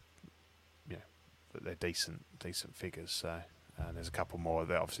for that they're decent figures. So, and there's a couple more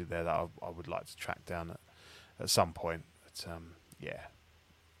that obviously there that I would like to track down at some point. But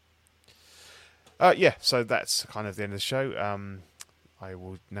so that's kind of the end of the show. I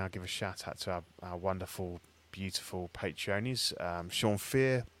will now give a shout out to our wonderful, beautiful Patreonies. Sean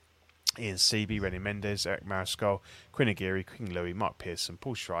Fear, Ian Seaby, Rennie Mendes, Eric Mariscal, Quinn Aguirre, King Louis, Mark Pearson,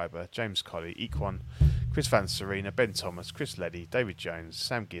 Paul Schreiber, James Colley, Equan, Chris Van Serena, Ben Thomas, Chris Leddy, David Jones,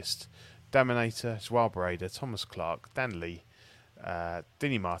 Sam Gist, Daminator, Joao Barada, Thomas Clark, Dan Lee,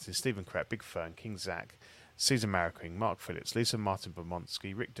 Dinny Martin, Stephen Kratt, Big Fern, King Zach, Caesar Marroquin, Mark Phillips, Lisa Martin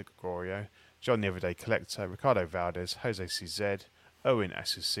Bermondsky, Rick De Gregorio, John the Everyday Collector, Ricardo Valdez, Jose CZ, Owen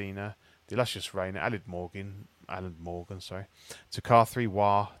Asusina, The Illustrious Rainer, Alan Morgan, Takar 3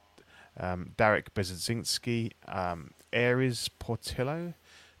 Derek Bezadzinski, Aries Portillo,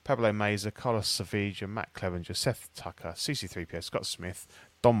 Pablo Meza, Carlos Savija, Matt Clevenger, Seth Tucker, CC3PS, Scott Smith,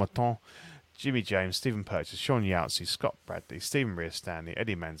 Don Maton, Jimmy James, Stephen Purchase, Sean Yahtzee, Scott Bradley, Stephen Rhea Stanley,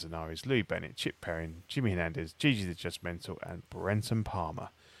 Eddie Manzanares, Louis Bennett, Chip Perrin, Jimmy Hernandez, Gigi the Judgmental, and Brenton Palmer.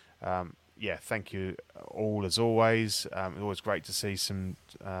 Thank you all as always. It's always great to see some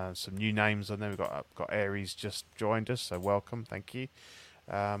new names on there. We've got Aries just joined us, so welcome, thank you.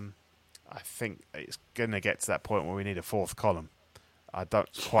 I think it's going to get to that point where we need a 4th column. I don't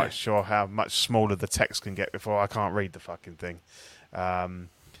quite sure how much smaller the text can get before I can't read the fucking thing. The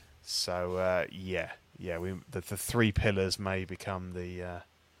 3 pillars may become the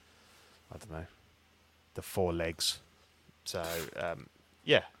the 4 legs. So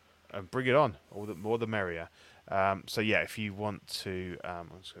and bring it on. All the more the merrier. If you want to,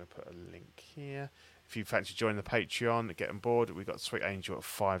 I'm just going to put a link here. If you fancy joining the Patreon, get on board. We've got Sweet Angel at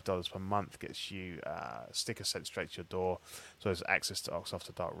 $5 per month. Gets you stickers sent straight to your door, as well as access to Ox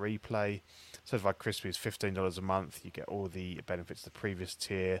After Dark replay. Certified Crispy is $15 a month. You get all the benefits of the previous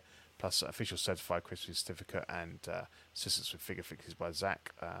tier, plus official Certified Crispy certificate and assistance with figure fixes by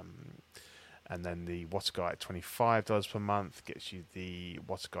Zach. And then the Water Guy at $25 per month gets you the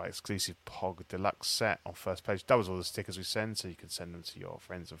Water Guy exclusive Pog Deluxe set on first page. Doubles all the stickers we send, so you can send them to your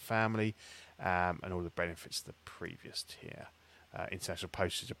friends and family, and all the benefits of the previous tier. International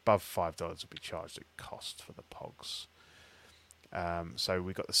postage above $5 will be charged at cost for the Pogs. So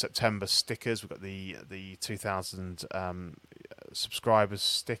we've got the September stickers. We've got the 2,000 subscribers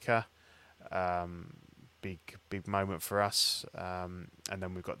sticker. Big moment for us, and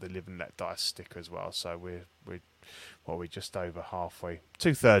then we've got the Live and Let Die sticker as well. So we're just over halfway,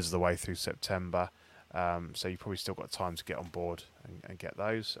 2/3 of the way through September. So you probably still got time to get on board and get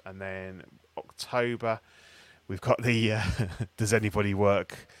those. And then October, we've got the Does Anybody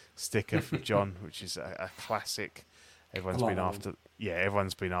Work sticker from John, which is a classic. Everyone's been after. Yeah,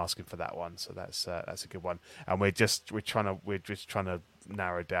 everyone's been asking for that one, so that's a good one. And we're just trying to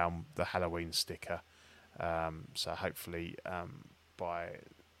narrow down the Halloween sticker. So hopefully by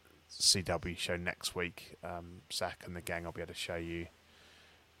CW show next week, Zach and the gang will be able to show you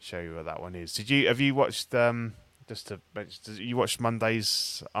what that one is. Have you watched just to mention, did you watch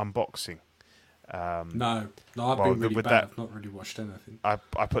Monday's unboxing? No, I've been really bad. I've not really watched anything. I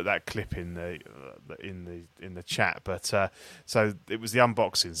put that clip in the chat, but so it was the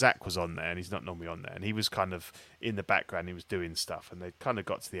unboxing. Zach was on there, and he's not normally on there, and he was kind of in the background. He was doing stuff, and they kind of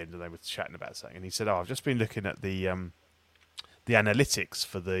got to the end, and they were chatting about something. And he said, "Oh, I've just been looking at the analytics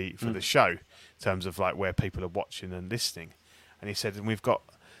for the show in terms of like where people are watching and listening." And he said, "And we've got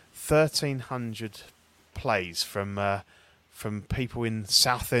 1,300 plays from people in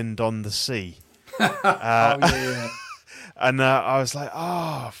Southend-on-the-Sea." Yeah. And I was like,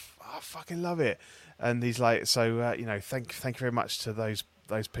 I fucking love it. And he's like, so thank you very much to those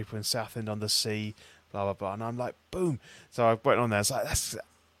people in Southend-on-the-Sea, blah blah blah. And I'm like, boom. So I went on there. I was like,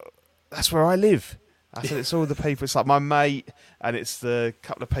 that's where I live. I said, it's all the people. It's like my mate, and it's the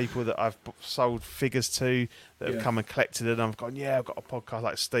couple of people that I've sold figures to that have come and collected it. And I've gone, I've got a podcast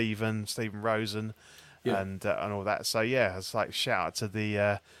like Stephen Rosen, and all that. So it's like shout out to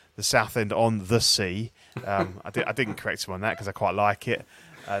the Southend on the Sea. I didn't correct him on that because I quite like it.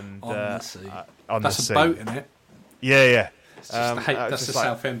 And on the sea. That's a boat, isn't it? Yeah. That's the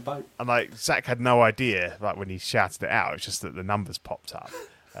Southend boat. And like Zach had no idea, like when he shouted it out, it's just that the numbers popped up.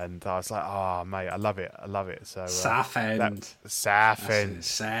 And I was like, "Oh, mate, I love it. So Southend. Southend.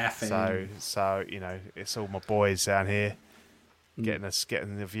 So it's all my boys down here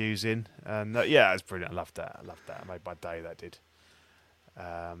getting the views in, and it's brilliant. I loved that. It made my day. That did.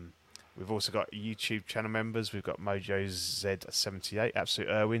 We've also got YouTube channel members. We've got Mojo Z78, Absolute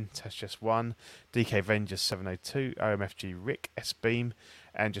Irwin, Test Just 1, DK Venger 702, OMFG Rick, S Beam,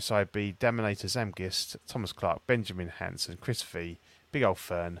 Andrew IB, Daminator Zamgist, Thomas Clark, Benjamin Hansen, Chris V, Big Old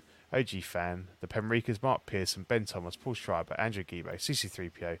Fern, OG Fan, the Penricas, Mark Pearson, Ben Thomas, Paul Schreiber, Andrew Gibo,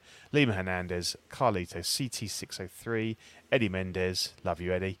 CC3PO, Lima Hernandez, Carlito, CT603, Eddie Mendez, love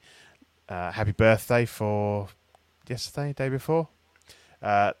you Eddie, happy birthday for yesterday, day before,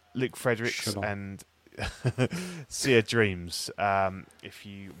 Luke Fredericks and Sia Dreams. If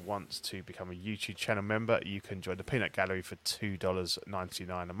you want to become a YouTube channel member, you can join the Peanut Gallery for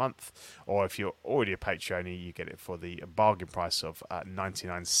 $2.99 a month, or if you're already a Patreon, you get it for the bargain price of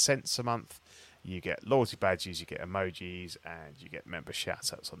 99 cents a month. You get loyalty badges, you get emojis, and you get member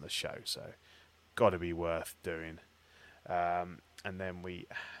shout-outs on the show. So, got to be worth doing. And then we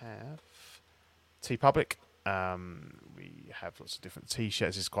have TeePublic. We have lots of different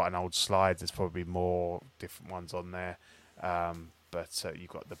T-shirts. It's quite an old slide. There's probably more different ones on there, but you've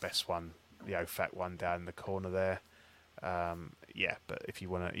got the best one, the OFAC one down in the corner there. But if you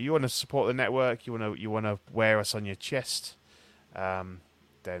want to support the network, you want to wear us on your chest,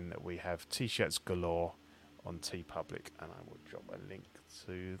 then we have T-shirts galore on TeePublic, and I will drop a link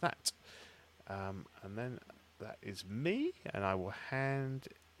to that. And then that is me, and I will hand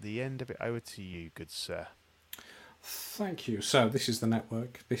the end of it over to you, good sir. Thank you. So this is the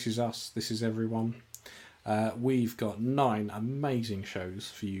network. This is us. This is everyone. We've got 9 amazing shows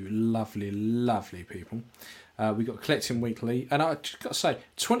for you lovely, lovely people. We've got Collecting Weekly. And I just got to say,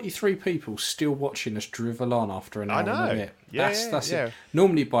 23 people still watching us drivel on after an hour and a bit. That's it.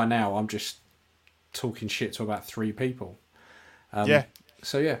 Normally by now I'm just talking shit to about 3 people.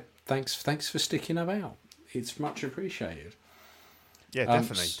 So thanks for sticking about. It's much appreciated. Yeah,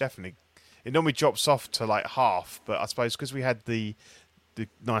 definitely. It normally drops off to like half, but I suppose because we had the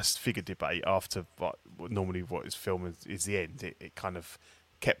nice figure debate after what is filmed is the end, it kind of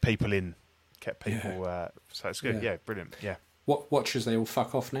kept people in, so it's good. Yeah, brilliant. Yeah. What watchers, they all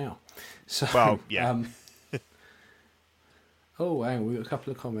fuck off now. So, yeah. Oh, hang on, we got a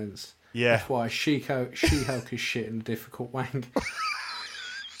couple of comments. Yeah. FY, She-Hulk is shit and a difficult wank.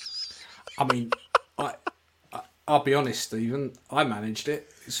 I mean, I'll be honest, Stephen. I managed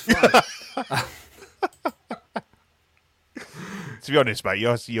it. It's fine. To be honest, mate,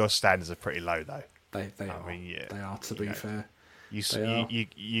 your standards are pretty low, though. They are. They are. To be fair, you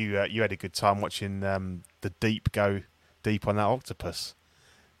had a good time watching the Deep go deep on that octopus.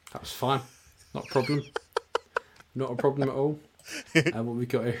 That was fine. Not a problem. Not a problem at all. What we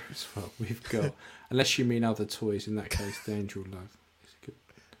got here is we've got. Unless you mean other toys, in that case, the Angel Love is good.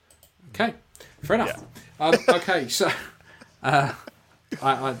 Okay, fair enough. Yeah. Okay, so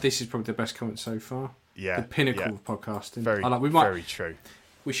this is probably the best comment so far. Yeah, the pinnacle of podcasting. Very true.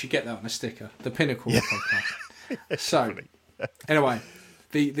 We should get that on a sticker. The pinnacle of podcasting. So, anyway,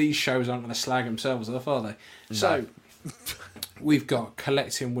 these shows aren't going to slag themselves off, are they? No. So, We've got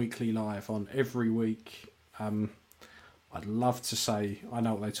Collecting Weekly Live on every week. I'd love to say I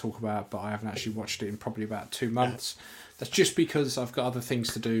know what they talk about, but I haven't actually watched it in probably about 2 months. That's just because I've got other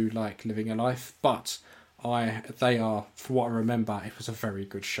things to do, like living a life. But they are, for what I remember, it was a very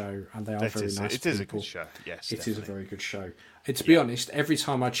good show, and they are very nice It people. is a good show, yes. It is a very good show. And to be honest, every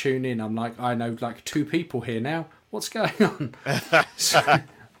time I tune in, I'm like, I know like 2 people here now. What's going on?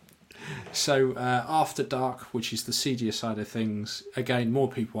 So After Dark, which is the seedier side of things, again, more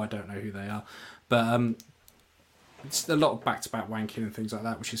people, I don't know who they are, but it's a lot of back-to-back wanking and things like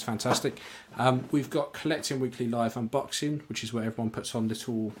that, which is fantastic. We've got Collecting Weekly Live Unboxing, which is where everyone puts on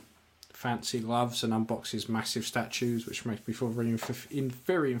little fancy gloves and unboxes massive statues, which makes me feel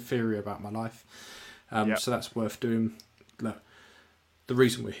very inferior about my life. So that's worth doing. Look, the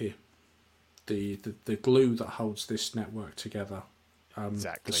reason we're here, the glue that holds this network together,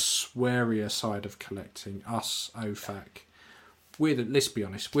 Exactly. the swearier side of collecting, us, OFAC, let's be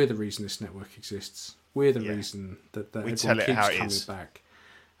honest, we're the reason this network exists. We're the reason that we everyone tell it keeps how it coming is. back.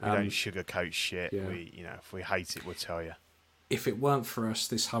 We don't sugarcoat shit. yeah. If we hate it, we'll tell you. If it weren't for us,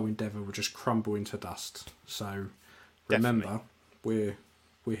 this whole endeavour would just crumble into dust. So Definitely. remember, we're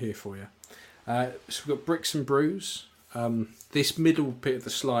here for you. So we've got Bricks and Brews. This middle bit of the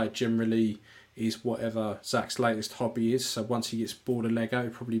slide generally is whatever Zach's latest hobby is. So once he gets bored of Lego,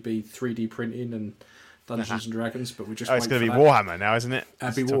 it'll probably be 3D printing and Dungeons and Dragons. But we just it's going to be Warhammer now, isn't it?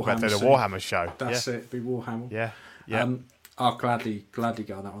 It'll be Talk about Warhammer the soon. Warhammer show. That's it. It'll be Warhammer. Yeah. I'll gladly go on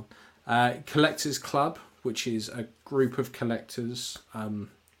that one. Collectors Club, which is a group of collectors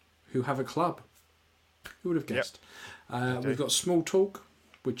who have a club. Who would have guessed? We've got Small Talk,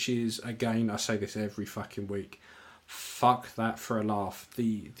 which is, again, I say this every fucking week. Fuck that for a laugh.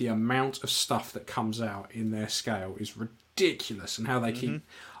 The amount of stuff that comes out in their scale is ridiculous, and how they keep...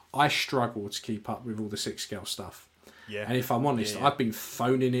 I struggle to keep up with all the 6 scale stuff. Yeah. And if I'm honest, I've been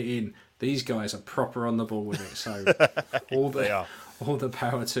phoning it in. These guys are proper on the ball with it, so all the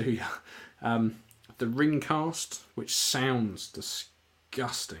power to you. The Ringcast, which sounds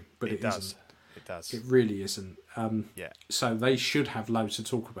disgusting, but it isn't. It does. It really isn't. Yeah. So they should have loads to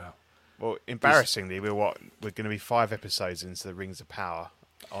talk about. Well, embarrassingly, we're going to be 5 episodes into the Rings of Power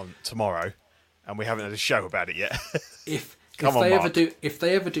on tomorrow, and we haven't had a show about it yet. If Come on, Mark. if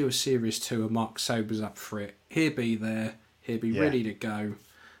they ever do a series 2 and Mark sobers up for it, he'll be there. He'll be ready to go.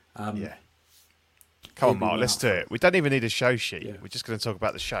 Yeah. Come on, Mark. Let's do it. We don't even need a show sheet. Yeah. We're just going to talk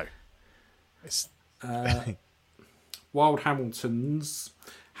about the show. It's Wild Hamiltons.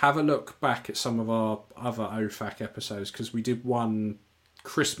 Have a look back at some of our other OFAC episodes, because we did one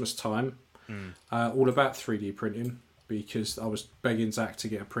Christmas time, all about 3D printing, because I was begging Zach to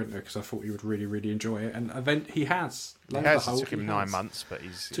get a printer because I thought he would really, really enjoy it. And he has. It took him 9 months, but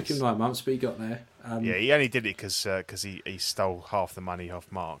Took him 9 months, but he got there. Yeah, he only did it because he stole half the money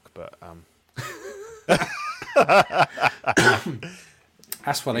off Mark, but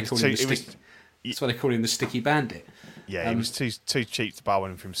that's why they call him that's why they call him the Sticky Bandit. yeah, he was too cheap to buy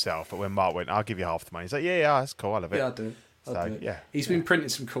one for himself. But when Mark went, I'll give you half the money. He's like, yeah, that's cool. I love it. Yeah, I'll do it. So, yeah, he's been printing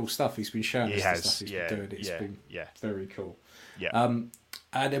some cool stuff. He's been showing us the stuff he's yeah, been doing. It's been yeah. very cool. Yeah. And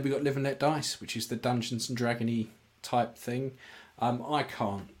then we got Live and Let Dice, which is the Dungeons and Dragon-y type thing. I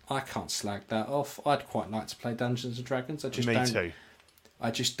can't slag that off. I'd quite like to play Dungeons and Dragons. Me too.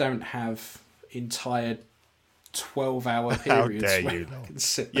 I just don't have entire 12-hour How periods dare where you, I Lord. can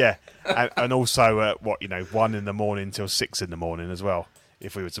sit. Yeah, and also 1 in the morning till 6 in the morning as well.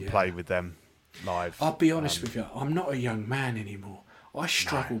 If we were to play with them live, I'll be honest with you. I'm not a young man anymore. I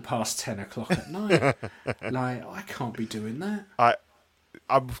struggle past 10 o'clock at night. Like, I can't be doing that.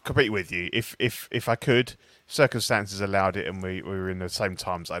 I'm completely with you. If I could, circumstances allowed it, and we were in the same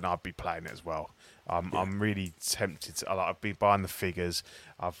time zone, I'd be playing it as well. I'm really tempted to. I've been buying the figures.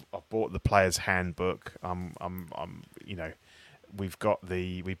 I've bought the player's handbook. We've got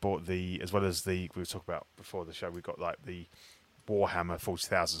we bought the, as well as we were talking about before the show. We've got like the Warhammer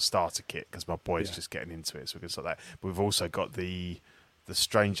 40,000 starter kit because my boy's just getting into it, so we're gonna start that. But we've also got the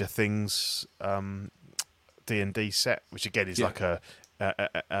Stranger Things D&D set, which again is like a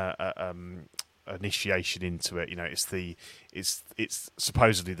initiation into it. It's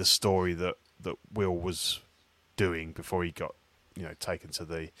supposedly the story that Will was doing before he got taken to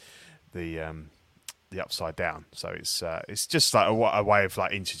the Upside Down. So it's just like a way of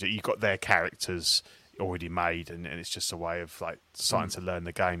like introducing. You've got their characters already made, and it's just a way of like starting to learn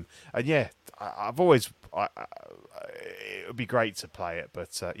the game. And yeah, I've always it would be great to play it,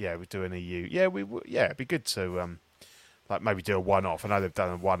 but we're doing EU. Yeah, it'd be good to like maybe do a one-off. I know they've done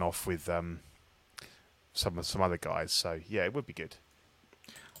a one-off with some other guys, so yeah, it would be good.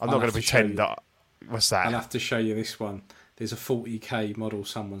 I'm not going to pretend that What's that? I'll have to show you this one. There's a 40k model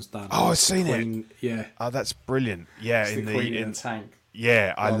someone's done. Oh, I've It's the seen it. Queen, Yeah, Oh, that's brilliant. Yeah, it's in the Queen the in the tank.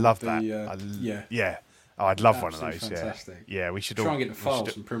 yeah, I Well, love the, that. yeah. Yeah. Oh, I'd love one of Absolutely those. fantastic. Yeah, we should Try all and get the we files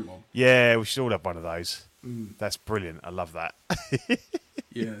should- and print one. Yeah, we should all have one of those. That's brilliant. I love that.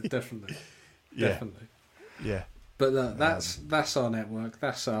 Yeah, definitely, Yeah. definitely. Yeah. But that's our network.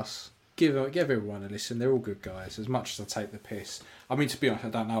 That's us. Give everyone a listen. They're all good guys. As much as I take the piss. I mean, to be honest, I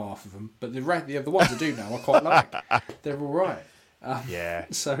don't know half of them, but the ones I do know, I quite like. They're all right. Yeah.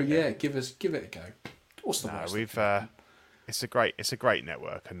 So yeah, give it a go. What's the No, worst? we've it's a great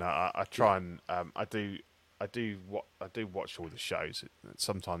network, and I try and I do watch all the shows. It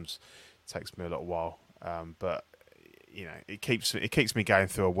sometimes takes me a little while, but you know it keeps me going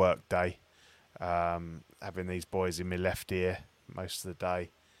through a work day, having these boys in my left ear most of the day.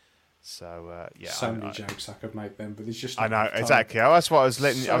 So yeah, so many jokes I could make them, but there's just I not know enough time. exactly. That's what I was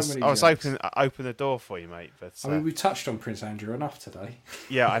letting. So I was many jokes. open the door for you, mate. But I mean, we touched on Prince Andrew enough today.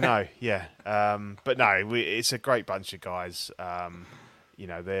 yeah, I know. Yeah, but no, it's a great bunch of guys. You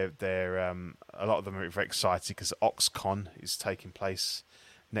know, they're a lot of them are very excited because OxCon is taking place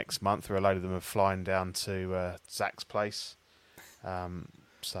next month. Where a load of them are flying down to Zach's place.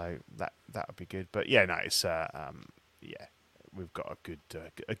 So that would be good. But yeah, no, it's yeah, we've got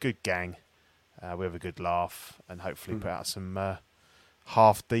a good gang. We have a good laugh and hopefully put out some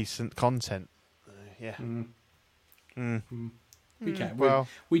half decent content. Yeah. We can. well-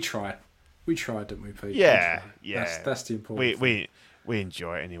 we tried. We tried, didn't we, Pete? Yeah, We tried. yeah. That's the important. We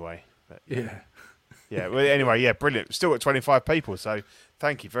enjoy it anyway. But, Yeah. yeah. Well, anyway, yeah, brilliant. Still got 25 people, so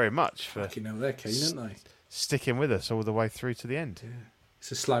thank you very much for Fucking hell, they're keen, aren't they? sticking with us all the way through to the end.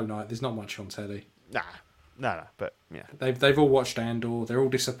 It's a slow night. There's not much on telly. No, but yeah, They've all watched Andor. They're all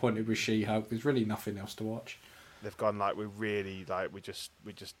disappointed with She-Hulk. There's really nothing else to watch. they've gone like we're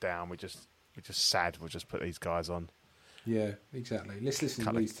just down. We're just sad. We'll just put these guys on. Yeah, exactly. Let's listen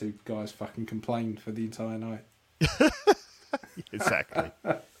Kinda- to these two guys fucking complain for the entire night. Exactly.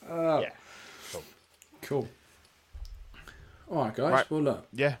 Yeah. Cool. All right, guys. Right. Well, look,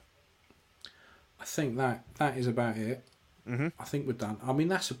 Yeah. I think that is about it. Mm-hmm. I think we're done. I mean,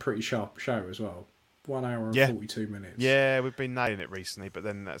 that's a pretty sharp show as well. 1 hour and Yeah. 42 minutes. Yeah, we've been nailing it recently, but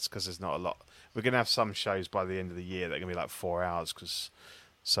then that's because there's not a lot. We're going to have some shows by the end of the year that are going to be like 4 hours because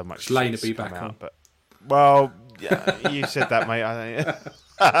so much. It's Lane to shit's be come back out, on. But well, yeah, you said that, mate.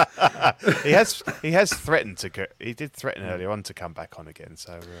 I think he has threatened to go. He did threaten earlier on to come back on again.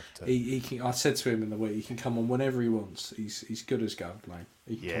 So we'll have to. He can. I said to him in the week, he can come on whenever he wants. He's good as gold, mate.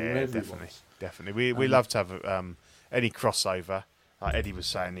 He can come Yeah, whenever he definitely, wants. definitely. We love to have any crossover. Like Eddie was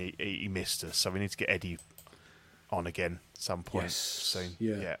saying, he missed us, so we need to get Eddie on again at some point Yes. soon.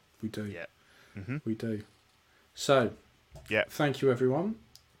 Yeah, we do. Yeah. We do. So, Yeah. thank you, everyone.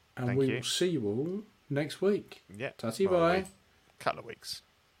 And Thank we you. will see you all next week. Yeah. Tatty Well, bye. Couple of weeks.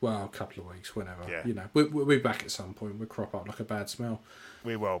 Well, a couple of weeks, whenever. Yeah. You know, we'll be back at some point. We'll crop up like a bad smell.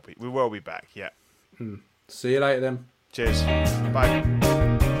 We will be. We will be back. Yeah. See you later then. Cheers. Bye.